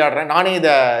இதை கையாடுறேன், நானே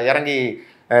இதை இறங்கி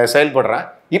செயல்படுறேன்.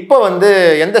 இப்போ வந்து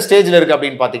எந்த ஸ்டேஜில் இருக்குது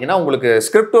அப்படின்னு பார்த்தீங்கன்னா, உங்களுக்கு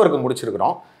ஸ்கிரிப்ட் ஒர்க்கு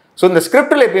முடிச்சிருக்கிறோம். ஸோ இந்த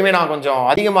ஸ்கிரிப்டில் எப்பயுமே நான் கொஞ்சம்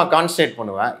அதிகமாக கான்சன்ட்ரேட்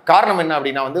பண்ணுவேன். காரணம் என்ன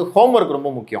அப்படின்னா வந்து ஹோம்ஒர்க்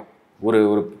ரொம்ப முக்கியம். ஒரு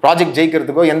ப்ராஜெக்ட்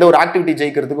ஜெயிக்கிறதுக்கோ எந்த ஒரு ஆக்டிவிட்டி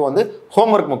ஜெயிக்கிறதுக்கோ வந்து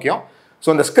ஹோம்ஒர்க் முக்கியம். ஸோ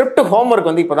இந்த ஸ்கிரிப்ட் ஹோம்ஒர்க்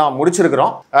வந்து இப்போ தான்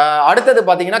முடிச்சிருக்கிறோம். அடுத்தது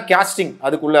பார்த்தீங்கன்னா கேஸ்டிங்,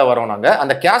 அதுக்குள்ளே வரோம் நாங்கள்.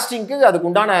 அந்த கேஸ்டிங்க்கு அதுக்கு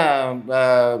உண்டான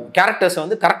கேரக்டர்ஸை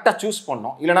வந்து கரெக்டாக சூஸ்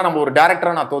பண்ணோம். இல்லைனா நம்ம ஒரு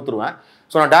டேரக்டராக நான் தோற்றுருவேன்.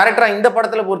 ஸோ நான் டேரக்டராக இந்த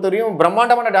படத்தில் பொறுத்தவரையும்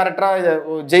பிரம்மாண்டமான டேரக்டராக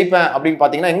ஜெயிப்பேன் அப்படின்னு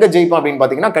பார்த்தீங்கன்னா, எங்கே ஜெயிப்பேன் அப்படின்னு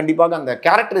பார்த்தீங்கன்னா, கண்டிப்பாக அந்த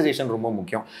கேரக்டரைசேஷன் ரொம்ப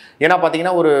முக்கியம். ஏன்னா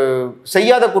பார்த்தீங்கன்னா, ஒரு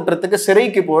செய்யாத குற்றத்துக்கு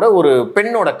சிறைக்கு போகிற ஒரு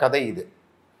பெண்ணோட கதை இது.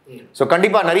 ஸோ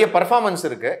கண்டிப்பாக நிறைய பர்ஃபார்மன்ஸ்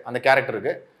இருக்குது அந்த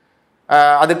கேரக்டருக்கு.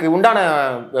 அதுக்கு உண்டான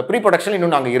ப்ரீ ப்ரொடக்ஷன்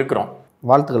இன்னும் நாங்கள் இருக்கிறோம்.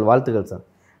 வாழ்த்துக்கள் சார்.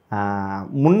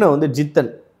 முன்ன வந்து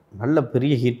ஜித்தன் நல்ல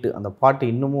பெரிய ஹிட்டு. அந்த பாட்டு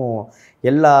இன்னமும்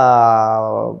எல்லா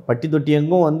பட்டி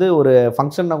தொட்டியங்கும் வந்து ஒரு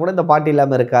ஃபங்க்ஷன்னா கூட இந்த பாட்டு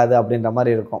இல்லாமல் இருக்காது அப்படின்ற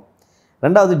மாதிரி இருக்கும்.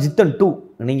 ரெண்டாவது ஜித்தன் 2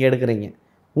 நீங்கள் எடுக்கிறீங்க.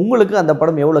 உங்களுக்கு அந்த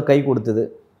படம் எவ்வளோ கை கொடுத்தது?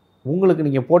 உங்களுக்கு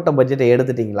நீங்கள் போட்ட பட்ஜெட்டை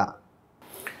எடுத்துட்டிங்களா?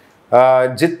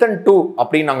 ஜித்தன் 2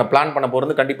 அப்படின்னு நாங்கள் பிளான் பண்ண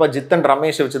போகிறது கண்டிப்பாக ஜித்தன்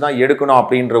ரமேஷை வச்சு தான் எடுக்கணும்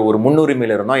அப்படின்ற ஒரு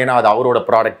முன்னுரிமையில் இருந்தோம். ஏன்னா அது அவரோட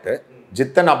ப்ராடக்ட்டு.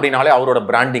 ஜித்தன் அப்படின்னாலே அவரோட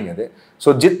பிராண்டிங் அது. ஸோ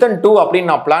ஜித்தன் 2 அப்படின்னு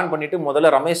நான் பிளான் பண்ணிவிட்டு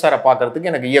முதல்ல ரமேஷ் சாரை பார்க்கறதுக்கு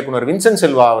எனக்கு இயக்குனர் வின்சென்ட்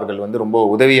செல்வா அவர்கள் வந்து ரொம்ப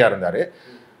உதவியாக இருந்தார்.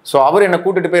 ஸோ அவர் என்னை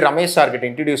கூட்டிகிட்டு போய் ரமேஷ் சார்கிட்ட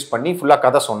இன்ட்ரடியூஸ் பண்ணி ஃபுல்லாக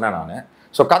கதை சொன்னேன் நான்.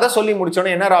 ஸோ கதை சொல்லி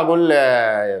முடித்தோன்னே, என்ன ராகுல்,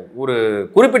 ஒரு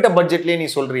குறிப்பிட்ட பட்ஜெட்லேயே நீ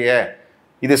சொல்கிறியே,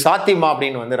 இது சாத்தியமா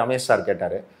அப்படின்னு வந்து ரமேஷ் சார்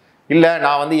கேட்டார். இல்லை,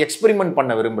 நான் வந்து எக்ஸ்பெரிமெண்ட்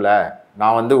பண்ண விரும்பலை.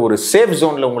 நான் வந்து ஒரு சேஃப்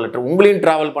ஜோனில் உங்களையும்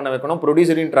ட்ராவல் பண்ண வைக்கணும்,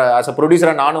 ப்ரொடியூசரையும் ஆஸ் அ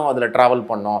ப்ரொடியூசராக நானும் அதில் ட்ராவல்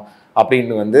பண்ணோம்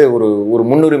அப்படின்னு வந்து ஒரு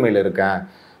முன்னுரிமையில் இருக்கேன்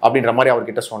அப்படின்ற மாதிரி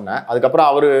அவர்கிட்ட சொன்னேன். அதுக்கப்புறம்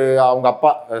அவங்க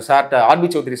அப்பா சார்கிட்ட ஆர்பி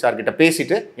சௌத்ரி சார்கிட்ட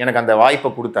பேசிட்டு எனக்கு அந்த வாய்ப்பை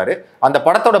கொடுத்தாரு. அந்த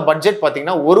படத்தோட பட்ஜெட்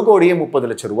பார்த்தீங்கன்னா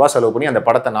 1,30,00,000 ரூபா செலவு பண்ணி அந்த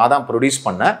படத்தை நான் தான் ப்ரொடியூஸ்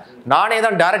பண்ணேன், நானே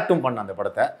தான் டைரக்டும் பண்ணேன் அந்த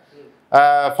படத்தை.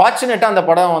 ஃபார்ச்சுனேட்டாக அந்த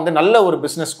படம் வந்து நல்ல ஒரு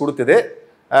பிஸ்னஸ் கொடுத்தது.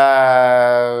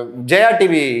 ஜெயா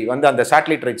டிவி வந்து அந்த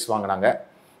சேட்டலைட் ரைட்ஸ் வாங்கினாங்க.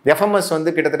 எஃப்எம்எஸ் வந்து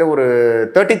கிட்டத்தட்ட ஒரு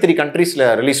 33 கண்ட்ரீஸில்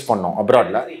ரிலீஸ் பண்ணோம்.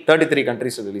 அப்ராடில் 33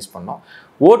 கண்ட்ரீஸில் ரிலீஸ் பண்ணோம்.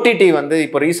 ஓடிடி வந்து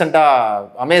இப்போ ரீசெண்டாக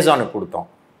அமேசானுக்கு கொடுத்தோம்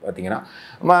பார்த்தீங்கன்னா.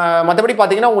 மற்றபடி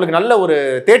பார்த்தீங்கன்னா உங்களுக்கு நல்ல ஒரு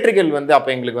தேட்டர்கள் வந்து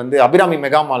அப்போ எங்களுக்கு வந்து அபிராமி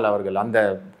மெகாமால் அவர்கள் அந்த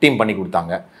டீம் பண்ணி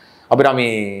கொடுத்தாங்க. அபிராமி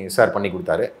சார் பண்ணி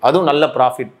கொடுத்தாரு. அதுவும் நல்ல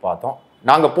ப்ராஃபிட் பார்த்தோம்.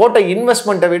 நாங்கள் போட்ட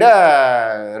இன்வெஸ்ட்மெண்ட்டை விட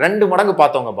 2 மடங்கு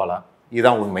பார்த்தோங்க பாலா.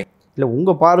 இதுதான் உண்மை. இல்லை,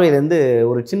 உங்கள் பார்வையிலேருந்து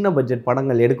ஒரு சின்ன பட்ஜெட்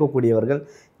படங்கள் எடுக்கக்கூடியவர்கள்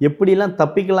எப்படியெல்லாம்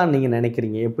தப்பிக்கலாம்னு நீங்கள்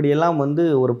நினைக்கிறீங்க? எப்படியெல்லாம் வந்து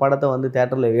ஒரு படத்தை வந்து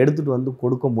தேட்டரில் எடுத்துகிட்டு வந்து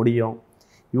கொடுக்க முடியும்?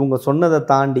 இவங்க சொன்னதை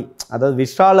தாண்டி, அதாவது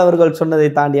விஷால் அவர்கள் சொன்னதை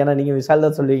தாண்டி, ஏன்னா நீங்கள் விஷால்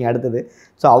தான் சொல்லுவீங்க அடுத்தது.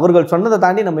 ஸோ அவர்கள் சொன்னதை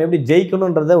தாண்டி நம்ம எப்படி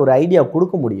ஜெயிக்கணுன்றதை ஒரு ஐடியா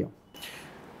கொடுக்க முடியும்?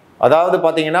 அதாவது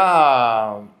பார்த்தீங்கன்னா,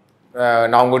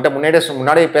 நான் உங்கள்கிட்ட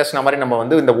முன்னாடியே பேசின மாதிரி நம்ம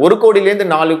வந்து இந்த 1 கோடியிலேருந்து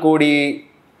 4 கோடி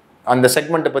அந்த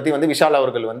செக்மெண்ட்டை பற்றி வந்து விஷால்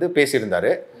அவர்கள் வந்து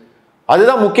பேசியிருந்தார்.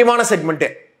 அதுதான் முக்கியமான செக்மெண்ட்டே.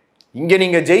 இங்கே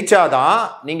நீங்கள் ஜெயிச்சாதான்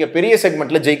நீங்கள் பெரிய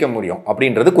செக்மெண்ட்டில் ஜெயிக்க முடியும்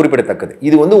அப்படின்றது குறிப்பிடத்தக்கது.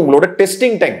 இது வந்து உங்களோட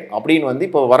டெஸ்டிங் டைம் அப்படின்னு வந்து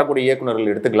இப்போ வரக்கூடிய இயக்குநர்கள்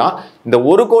எடுத்துக்கலாம். இந்த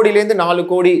 1 கோடியிலேருந்து 4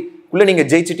 கோடிக்குள்ளே நீங்கள்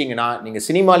ஜெயிச்சிட்டிங்கன்னா நீங்கள்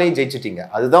சினிமாலேயே ஜெயிச்சிட்டிங்க.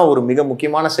 அதுதான் ஒரு மிக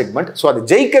முக்கியமான செக்மெண்ட். ஸோ அது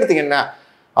ஜெயிக்கிறதுக்கு என்ன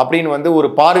அப்படின்னு வந்து ஒரு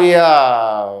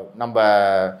பார்வையாக நம்ம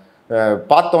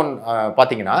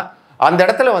பார்த்தீங்கன்னா, அந்த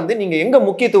இடத்துல வந்து நீங்கள் எங்கே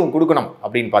முக்கியத்துவம் கொடுக்கணும்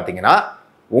அப்படின்னு பார்த்தீங்கன்னா,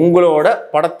 உங்களோட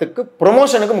படத்துக்கு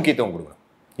ப்ரொமோஷனுக்கு முக்கியத்துவம் கொடுக்கணும்.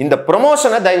 இந்த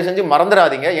ப்ரொமோஷனை தயவு செஞ்சு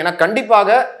மறந்துடாதீங்க. ஏன்னா கண்டிப்பாக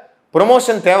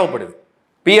ப்ரொமோஷன் தேவைப்படுது.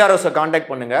 பிஆர்ஓஸை காண்டாக்ட்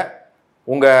பண்ணுங்க,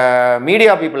 உங்கள்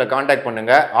மீடியா பீப்புளை காண்டாக்ட்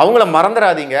பண்ணுங்க, அவங்கள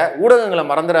மறந்துடாதீங்க, ஊடகங்களை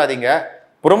மறந்துடாதீங்க.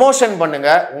 ப்ரொமோஷன் பண்ணுங்க,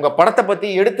 உங்கள் படத்தை பற்றி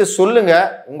எடுத்து சொல்லுங்க.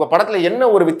 உங்கள் படத்தில் என்ன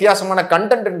ஒரு வித்தியாசமான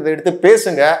கண்டென்ட் எடுத்து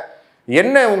பேசுங்க.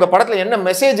 என்ன உங்கள் படத்தில் என்ன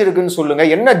மெசேஜ் இருக்குன்னு சொல்லுங்க,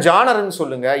 என்ன ஜானர்ன்னு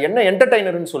சொல்லுங்க, என்ன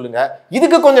என்டர்டைனர்ன்னு சொல்லுங்க.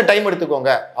 இதுக்கு கொஞ்சம் டைம்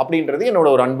எடுத்துக்கோங்க அப்படின்றது என்னோட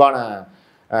ஒரு அன்பான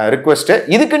ரிக்வெஸ்ட்.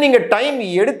 இதுக்கு நீங்க டைம்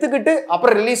எடுத்துக்கிட்டு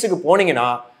அப்புறம் ரிலீஸுக்கு போனீங்கன்னா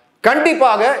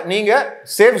கண்டிப்பாக நீங்க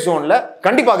சேஃப் ஜோன்ல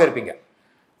கண்டிப்பாக இருப்பீங்க.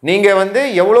 நீங்க வந்து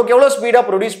எவ்வளோக்கு எவ்வளோ ஸ்பீடா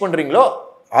ப்ரொடியூஸ் பண்றீங்களோ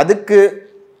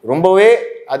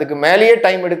அதுக்கு மேலேயே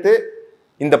டைம் எடுத்து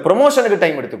இந்த ப்ரொமோஷனுக்கு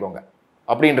டைம் எடுத்துக்கோங்க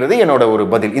அப்படின்றது என்னோட ஒரு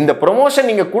பதில். இந்த ப்ரொமோஷன்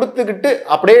நீங்க கொடுத்துக்கிட்டு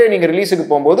அப்படியே நீங்க ரிலீஸுக்கு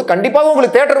போகும்போது கண்டிப்பாக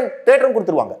உங்களுக்கு தேட்டரும்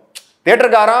கொடுத்துருவாங்க.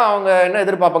 தேட்டருக்காரன் அவங்க என்ன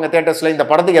எதிர்பார்ப்பாங்க தேட்டர்ஸில், இந்த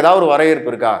படத்துக்கு ஏதாவது ஒரு வரவேற்பு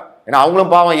இருக்கா? ஏன்னா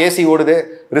அவங்களும் பாவம் ஏசி ஓடுது,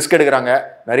 ரிஸ்க் எடுக்கிறாங்க,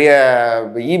 நிறைய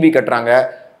இபி கட்டுறாங்க,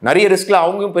 நிறைய ரிஸ்கில்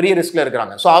அவங்களும் பெரிய ரிஸ்கில்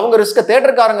இருக்கிறாங்க. ஸோ அவங்க ரிஸ்க்கை,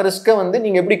 தேட்டருக்காரங்க ரிஸ்க்கை வந்து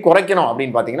நீங்கள் எப்படி குறைக்கணும்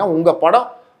அப்படின்னு பார்த்தீங்கன்னா, உங்கள் படம்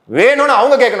வேணும்னு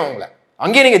அவங்க கேட்கணும் உங்களை.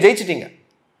 அங்கேயே நீங்கள் ஜெயிச்சிட்டீங்க.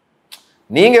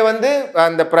 நீங்கள் வந்து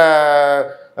அந்த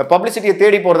பப்ளிசிட்டியை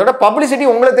தேடி போகிறத விட பப்ளிசிட்டி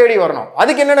உங்களை தேடி வரணும்.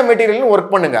 அதுக்கு என்னென்ன மெட்டீரியல்னு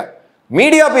ஒர்க் பண்ணுங்க.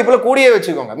 மீடியா பீப்புளை கூடியே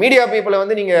வச்சுக்கோங்க. மீடியா பீப்புளை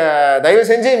வந்து நீங்கள் தயவு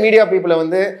செஞ்சு மீடியா பீப்புளை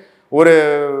வந்து ஒரு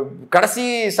கடைசி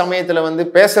சமயத்தில் வந்து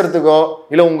பேசுறதுக்கோ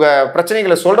இல்லை உங்கள்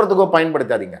பிரச்சனைகளை சொல்கிறதுக்கோ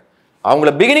பயன்படுத்தாதீங்க. அவங்கள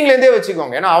பிகினிங்லேருந்தே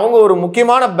வச்சுக்கோங்க. ஏன்னா அவங்க ஒரு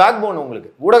முக்கியமான பேக் போன் உங்களுக்கு.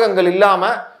 ஊடகங்கள்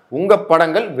இல்லாமல் உங்கள்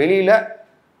படங்கள் வெளியில்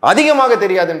அதிகமாக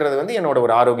தெரியாதுன்றது வந்து என்னோட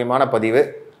ஒரு ஆரோக்கியமான பதிவு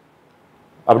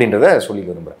அப்படின்றத சொல்லி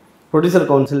விரும்புகிறேன். ப்ரொடியூசர்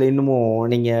கவுன்சில் இன்னமும்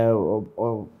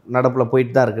நீங்கள் நடப்பில்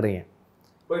போயிட்டு தான் இருக்கிறீங்க.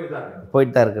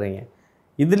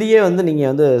 இதுலேயே வந்து நீங்கள்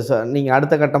வந்து நீங்கள்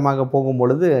அடுத்த கட்டமாக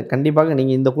போகும்பொழுது கண்டிப்பாக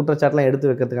நீங்கள் இந்த குற்றச்சாட்டெலாம் எடுத்து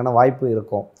வைக்கிறதுக்கான வாய்ப்பு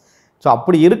இருக்கும். ஸோ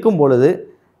அப்படி இருக்கும் பொழுது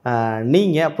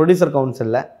நீங்கள் ப்ரொடியூசர்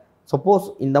கவுன்சிலில் சப்போஸ்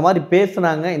இந்த மாதிரி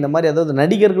பேசுனாங்க, இந்த மாதிரி அதாவது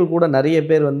நடிகர்கள் கூட நிறைய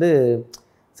பேர் வந்து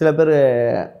சில பேர்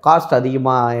காஸ்ட்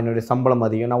அதிகமாக, என்னுடைய சம்பளம்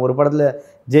அதிகம், நான் ஒரு படத்தில்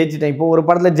ஜெயிச்சிட்டேன், இப்போ ஒரு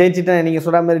படத்தில் ஜெயிச்சிட்டேன், நீங்கள்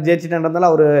சொல்கிற மாதிரி ஜெயிச்சிட்டேன்றதால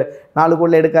ஒரு 4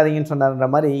 கோடியில் எடுக்காதீங்கன்னு சொன்னார்ன்ற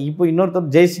மாதிரி இப்போ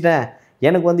இன்னொருத்தர் ஜெயிச்சிட்டேன்,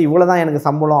 எனக்கு வந்து இவ்வளோ தான் எனக்கு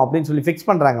சம்பளம் அப்படின்னு சொல்லி ஃபிக்ஸ்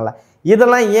பண்ணுறாங்களே,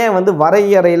 இதெல்லாம் ஏன் வந்து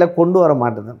வரையறையில் கொண்டு வர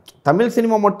மாட்டுது? தமிழ்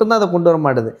சினிமா மட்டும்தான் அதை கொண்டு வர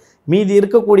மாட்டுது. மீதி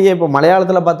இருக்கக்கூடிய இப்போ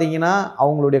மலையாளத்தில் பார்த்தீங்கன்னா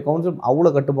அவங்களுடைய கவுன்சில்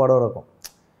அவ்வளோ கட்டுப்பாடோடு இருக்கும்.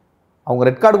 அவங்க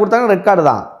ரெட் கார்டு கொடுத்தாங்கன்னா ரெட் கார்டு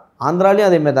தான், ஆந்திராலையும்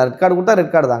அதேமாதிரி தான், ரெட் கார்டு கொடுத்தா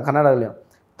ரெட் கார்டு தான், கன்னடாலையும்.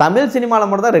 தமிழ் சினிமாவில்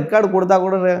மட்டும் தான் ரெட் கார்டு கொடுத்தா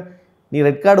கூட நீ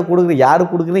ரெட் கார்டு கொடுக்குற, யாரு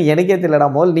கொடுக்குறீன்னு எனக்கே தெரியலடா,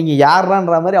 முதல்ல நீங்கள்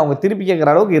யாரான்ற மாதிரி அவங்க திருப்பி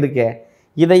கேட்குற அளவுக்கு இருக்கே.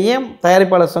 இதை ஏன்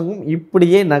தயாரிப்பாளர் சங்கம்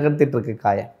இப்படியே நகர்த்திட்டு இருக்கு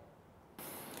காய?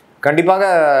 கண்டிப்பாக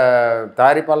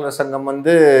தயாரிப்பாளர் சங்கம்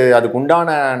வந்து அதுக்கு உண்டான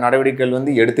நடவடிக்கைகள்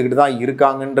வந்து எடுத்துக்கிட்டு தான்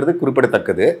இருக்காங்கன்றது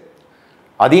குறிப்பிடத்தக்கது.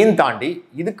 அதையும் தாண்டி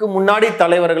இதுக்கு முன்னாடி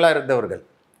தலைவர்களாக இருந்தவர்கள்,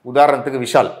 உதாரணத்துக்கு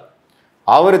விஷால்,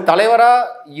 அவர் தலைவராக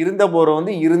இருந்தபோது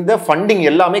வந்து இருந்த ஃபண்டிங்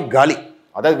எல்லாமே காலி.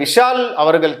 அதாவது விஷால்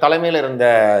அவர்கள் தலைமையில் இருந்த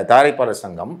தயாரிப்பாளர்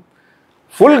சங்கம்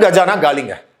ஃபுல் கஜானா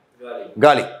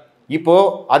காலி. இப்போ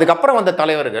அதுக்கப்புறம் வந்த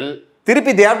தலைவர்கள்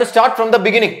திருப்பி they have to start from the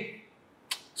beginning.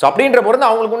 So அப்படின்ற பொழுது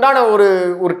அவங்களுக்கு உண்டான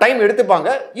ஒரு டைம் எடுத்துப்பாங்க.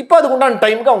 இப்போ அதுக்கு உண்டான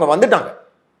டைமுக்கு அவங்க வந்துட்டாங்க.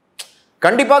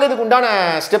 கண்டிப்பாக இதுக்கு உண்டான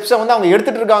ஸ்டெப்ஸை வந்து அவங்க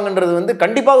எடுத்துட்டு இருக்காங்கன்றது வந்து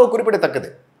கண்டிப்பாக குறிப்பிடத்தக்கது.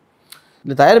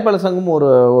 இந்த தயாரிப்பாளர் சங்கம்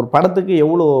ஒரு படத்துக்கு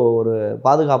எவ்வளோ ஒரு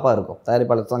பாதுகாப்பாக இருக்கும்?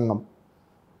 தயாரிப்பாளர்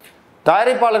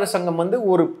சங்கம் வந்து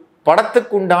ஒரு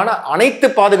படத்துக்கு உண்டான அனைத்து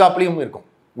பாதுகாப்புலையும் இருக்கும்.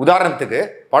 உதாரணத்துக்கு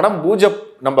படம் பூஜை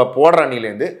நம்ம போடுற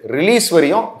அணிலேருந்து ரிலீஸ்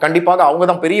வரையும் கண்டிப்பாக அவங்க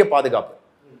தான் பெரிய பாதுகாப்பு.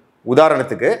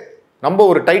 உதாரணத்துக்கு நம்ம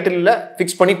ஒரு டைட்டிலில்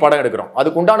ஃபிக்ஸ் பண்ணி படம் எடுக்கிறோம்,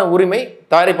 அதுக்கு உண்டான உரிமை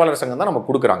தயாரிப்பாளர் சங்கம் தான் நம்ம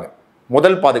கொடுக்குறாங்க.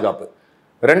 முதல் பாதுகாப்பு.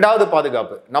 ரெண்டாவது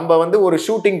பாதுகாப்பு, நம்ம வந்து ஒரு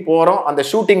ஷூட்டிங் போகிறோம், அந்த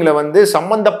ஷூட்டிங்கில் வந்து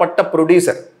சம்பந்தப்பட்ட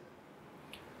ப்ரொடியூசர்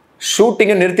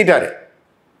ஷூட்டிங்கை நிறுத்திட்டாரு,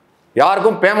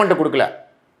 யாருக்கும் பேமெண்ட் கொடுக்கல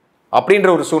அப்படின்ற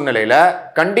ஒரு சூழ்நிலையில்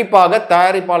கண்டிப்பாக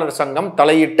தயாரிப்பாளர் சங்கம்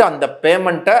தலையிட்டு அந்த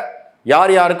பேமெண்ட்டை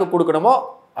யார் யாருக்கு கொடுக்கணுமோ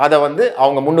அதை வந்து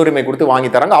அவங்க முன்னுரிமை கொடுத்து வாங்கி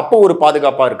தராங்க. அப்போ ஒரு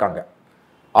பாதுகாப்பாக இருக்காங்க.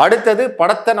 அடுத்தது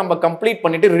படத்தை நம்ம கம்ப்ளீட்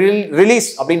பண்ணிட்டு ரிலீஸ்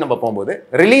அப்படின்னு நம்ம போகும்போது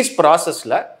ரிலீஸ்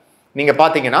ப்ராசஸில் நீங்கள்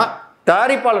பார்த்தீங்கன்னா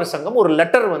தயாரிப்பாளர் சங்கம் ஒரு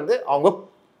லெட்டர் வந்து அவங்க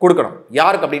கொடுக்கணும்.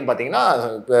 யாருக்கு அப்படின்னு பார்த்தீங்கன்னா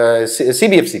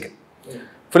சிபிஎஃப்சிக்கு,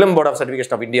 film board of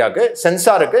certification of இந்தியாவுக்கு,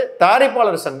 சென்சாருக்கு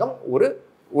தயாரிப்பாளர் சங்கம்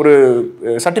ஒரு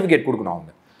சர்டிஃபிகேட் கொடுக்கணும்.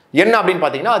 அவங்க என்ன அப்படின்னு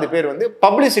பார்த்தீங்கன்னா அது பேர் வந்து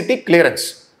பப்ளிசிட்டி கிளியரன்ஸ்.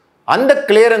 அந்த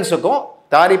கிளியரன்ஸுக்கும்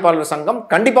தயாரிப்பாளர் சங்கம்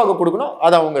கண்டிப்பாக கொடுக்கணும்.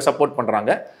 அதை அவங்க சப்போர்ட்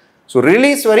பண்ணுறாங்க. ஸோ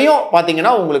ரிலீஸ் வரையும்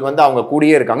பார்த்தீங்கன்னா உங்களுக்கு வந்து அவங்க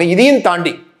கூடியே இருக்காங்க. இதையும்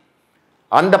தாண்டி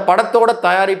அந்த படத்தோட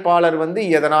தயாரிப்பாளர் வந்து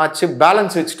எதனாச்சும்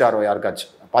பேலன்ஸ் வச்சுட்டாரோ,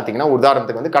 யாருக்காச்சும் பார்த்தீங்கன்னா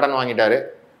உதாரணத்துக்கு வந்து கடன் வாங்கிட்டாரு,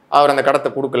 அவர் அந்த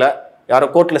கடத்தை கொடுக்கல, யாரோ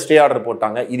கோர்ட்டில் ஸ்டே ஆர்டர்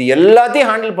போட்டாங்க, இது எல்லாத்தையும்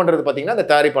ஹேண்டில் பண்ணுறது பார்த்தீங்கன்னா அந்த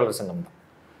தயாரிப்பாளர் சங்கம் தான்.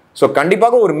 ஸோ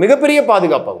கண்டிப்பாக ஒரு மிகப்பெரிய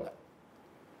பாதுகாப்பு அவங்க.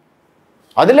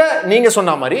 அதில் நீங்கள்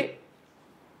சொன்ன மாதிரி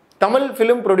தமிழ்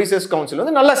ஃபிலிம் ப்ரொடியூசர்ஸ் கவுன்சில்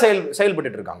வந்து நல்லா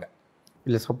செயல்பட்டு இருக்காங்க.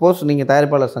 இல்லை சப்போஸ் நீங்கள்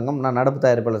தயாரிப்பாளர் சங்கம், நான் நடப்பு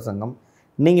தயாரிப்பாளர் சங்கம்,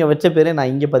 நீங்கள் வச்ச பேரே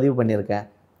நான் இங்கே பதிவு பண்ணியிருக்கேன்,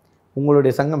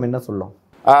 உங்களுடைய சங்கம் என்ன சொல்லும்?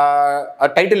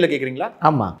 டைட்டிலில் கேட்குறீங்களா?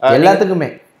 ஆமாம், எல்லாத்துக்குமே.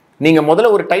 நீங்கள்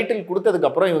முதல்ல ஒரு டைட்டில்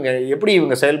கொடுத்ததுக்கப்புறம்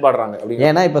இவங்க செயல்படுறாங்க அப்படின்னு.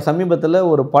 ஏன்னா இப்போ சமீபத்தில்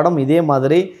ஒரு படம் இதே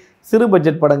மாதிரி சிறு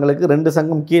பட்ஜெட் படங்களுக்கு 2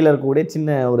 சங்கம் கீழே இருக்கக்கூடிய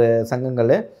சின்ன ஒரு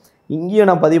சங்கங்கள், இங்கேயும்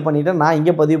நான் பதிவு பண்ணிட்டேன், நான்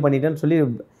இங்கே பதிவு பண்ணிட்டேன்னு சொல்லி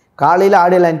காலையில்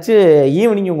ஆடியோ லான்ச்சு,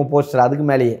 ஈவினிங் இவங்க போஸ்டர், அதுக்கு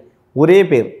மேலேயே ஒரே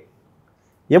பேர்.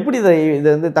 எப்படி இது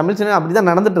வந்து தமிழ் சினிமா அப்படி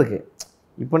தான் நடந்துகிட்ருக்கு.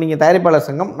 இப்போ நீங்கள் தயாரிப்பாளர்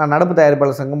சங்கம், நான் நடப்பு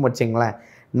தயாரிப்பாளர் சங்கம் வச்சிங்களேன்,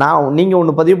 நீங்கள்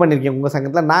ஒன்று பதிவு பண்ணியிருக்கீங்க உங்கள்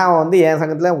சங்கத்தில், நான் வந்து என்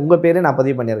சங்கத்தில் உங்கள் பேரே நான்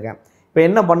பதிவு பண்ணியிருக்கேன். இப்போ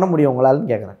என்ன பண்ண முடியும் உங்களாலும்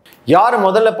கேட்குறேன். யார்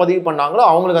முதல்ல பதிவு பண்ணாங்களோ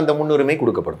அவங்களுக்கு அந்த முன்னுரிமை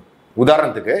கொடுக்கப்படும்.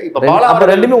 உதாரணத்துக்கு இப்போ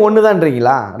ரெண்டுமே ஒன்று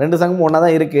தான்றீங்களா? 2 சங்கமும் ஒன்றா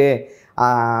தான் இருக்குது.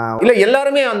 இல்லை,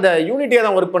 எல்லாருமே அந்த யூனிட்டியாக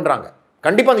தான் ஒர்க் பண்ணுறாங்க.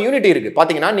 கண்டிப்பாக அந்த யூனிட்டி இருக்குது.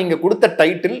 பார்த்தீங்கன்னா நீங்கள் கொடுத்த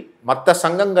டைட்டில் மற்ற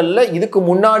சங்கங்களில் இதுக்கு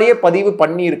முன்னாடியே பதிவு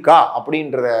பண்ணியிருக்கா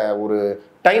அப்படின்ற ஒரு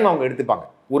டைம் அவங்க எடுத்துப்பாங்க.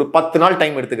 ஒரு 10 நாள்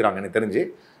டைம் எடுத்துக்கிறாங்க எனக்கு தெரிஞ்சு.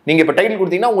 நீங்கள் இப்போ டைட்டில்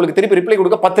கொடுத்தீங்கன்னா உங்களுக்கு திருப்பி ரிப்ளை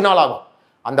கொடுக்க 10 நாள் ஆகும்.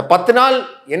 அந்த 10 நாள்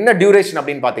என்ன டியூரேஷன்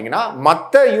அப்படின்னு பார்த்தீங்கன்னா,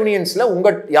 மற்ற யூனியன்ஸில்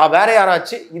வேற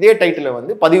யாராச்சும் இதே டைட்டிலை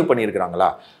வந்து பதிவு பண்ணியிருக்கிறாங்களா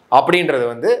அப்படின்றது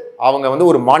வந்து அவங்க வந்து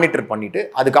ஒரு மானிட்டர் பண்ணிட்டு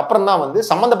அதுக்கப்புறம் தான் வந்து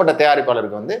சம்மந்தப்பட்ட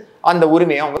தயாரிப்பாளருக்கு வந்து அந்த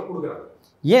உரிமையை அவங்க கொடுக்குறாங்க.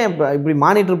 ஏன் இப்போ இப்படி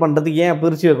மானிட்டர் பண்ணுறதுக்கு ஏன்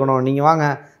பிரித்து வைக்கணும்? நீங்கள் வாங்க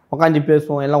உட்காந்து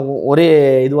பேசுவோம், எல்லாம் ஒரே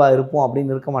இதுவாக இருப்போம்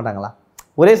அப்படின்னு இருக்க மாட்டாங்களா?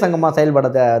 ஒரே சங்கமாக செயல்பட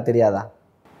தெரியாதா?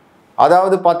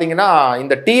 அதாவது பார்த்தீங்கன்னா,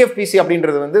 இந்த டிஎஃப்பிசி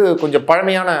அப்படின்றது வந்து கொஞ்சம்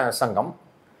பழமையான சங்கம்.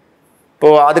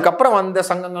 இப்போது அதுக்கப்புறம் வந்த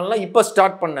சங்கங்கள்லாம் இப்போ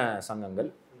ஸ்டார்ட் பண்ண சங்கங்கள்.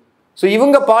 ஸோ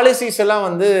இவங்க பாலிசிஸ் எல்லாம்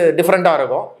வந்து டிஃப்ரெண்ட்டாக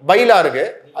இருக்கும். பைலா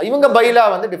இருக்குது, இவங்க பைலா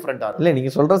வந்து டிஃப்ரெண்ட்டாக இருக்கும். இல்லை,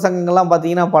 நீங்கள் சொல்கிற சங்கங்கள்லாம்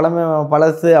பார்த்தீங்கன்னா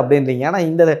பழசு அப்படின்றீங்க. ஆனால்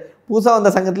இந்த புதுசாக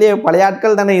வந்த சங்கத்திலேயே பழைய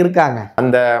ஆட்கள் தானே இருக்காங்க.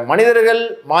 அந்த மனிதர்கள்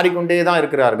மாறிக்கொண்டே தான்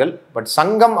இருக்கிறார்கள். பட்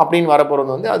சங்கம் அப்படின்னு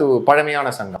வரப்போகிறது வந்து அது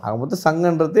பழமையான சங்கம். ஆக மொத்தம்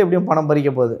சங்கன்றது எப்படியும் பணம்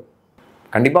பறிக்க போகுது.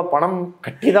 கண்டிப்பாக பணம்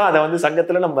கட்டி தான் அதை வந்து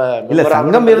சங்கத்தில் நம்ம இல்லை,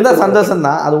 சங்கம் இருந்தால் சந்தோஷம்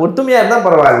தான். அது ஒற்றுமையாக இருந்தால்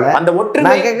பரவாயில்ல. அந்த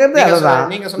ஒற்றுமை கேட்கறது அதுதான்.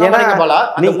 நீங்கள் சொன்னீங்க பாலா,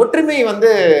 அந்த ஒற்றுமை வந்து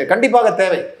கண்டிப்பாக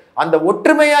தேவை. அந்த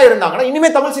ஒற்றுமையா இருந்தாங்கன்னா இனிமே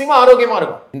தமிழ் சினிமா ஆரோக்கியமா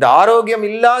இருக்கும். இந்த ஆரோக்கியம்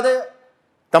இல்லாத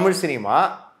தமிழ் சினிமா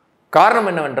காரணம்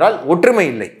என்னவென்றால் ஒற்றுமை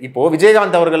இல்லை. இப்போ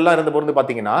விஜயகாந்த் அவர்கள்லாம் இருந்த பொழுது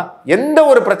பார்த்தீங்கன்னா எந்த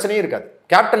ஒரு பிரச்சனையும் இருக்காது.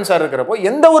 கேப்டன் சார் இருக்கிறப்போ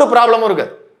எந்த ஒரு ப்ராப்ளமும்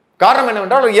இருக்காது. காரணம்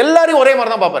என்னவென்றால் எல்லாரையும் ஒரே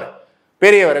மாதிரி தான் பார்ப்பாரு.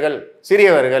 பெரியவர்கள்,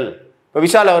 சிறியவர்கள். இப்போ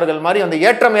விஷால் அவர்கள் மாதிரி அந்த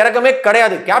ஏற்றம் இறக்கமே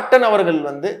கிடையாது. கேப்டன் அவர்கள்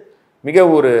வந்து மிக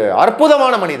ஒரு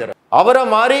அற்புதமான மனிதர். அவரை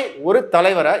மாதிரி ஒரு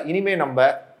தலைவரை இனிமே நம்ம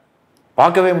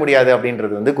பார்க்கவே முடியாது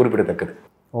அப்படின்றது வந்து குறிப்பிடத்தக்கது.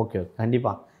 ஓகே,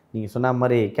 கண்டிப்பாக நீங்கள் சொன்ன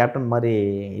மாதிரி கேப்டன் மாதிரி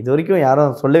இது வரைக்கும்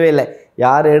யாரும் சொல்லவே இல்லை.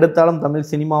 யார் எடுத்தாலும் தமிழ்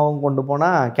சினிமாவும் கொண்டு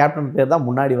போனால் கேப்டன் பேர் தான்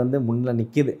முன்னாடி வந்து முன்னில்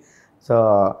நிற்கிது. ஸோ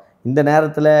இந்த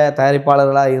நேரத்தில்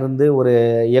தயாரிப்பாளர்களாக இருந்து ஒரு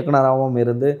இயக்குனராகவும்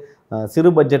இருந்து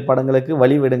சிறு பட்ஜெட் படங்களுக்கு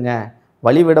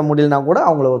வழிவிட முடியலனா கூட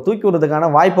அவங்கள தூக்கி விடுறதுக்கான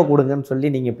வாய்ப்பை கொடுங்கன்னு சொல்லி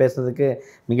நீங்கள் பேசுறதுக்கு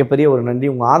மிகப்பெரிய ஒரு நன்றி.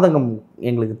 உங்கள் ஆதங்கம்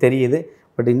எங்களுக்கு தெரியுது.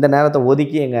 பட் இந்த நேரத்தை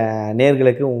ஒதுக்கி எங்கள்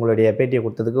நேயர்களுக்கு உங்களுடைய பேட்டியை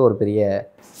கொடுத்ததுக்கு ஒரு பெரிய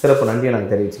சிறப்பு நன்றியை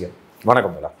நாங்கள் தெரிவிச்சுக்கிறோம்.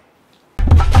 வணக்கம்.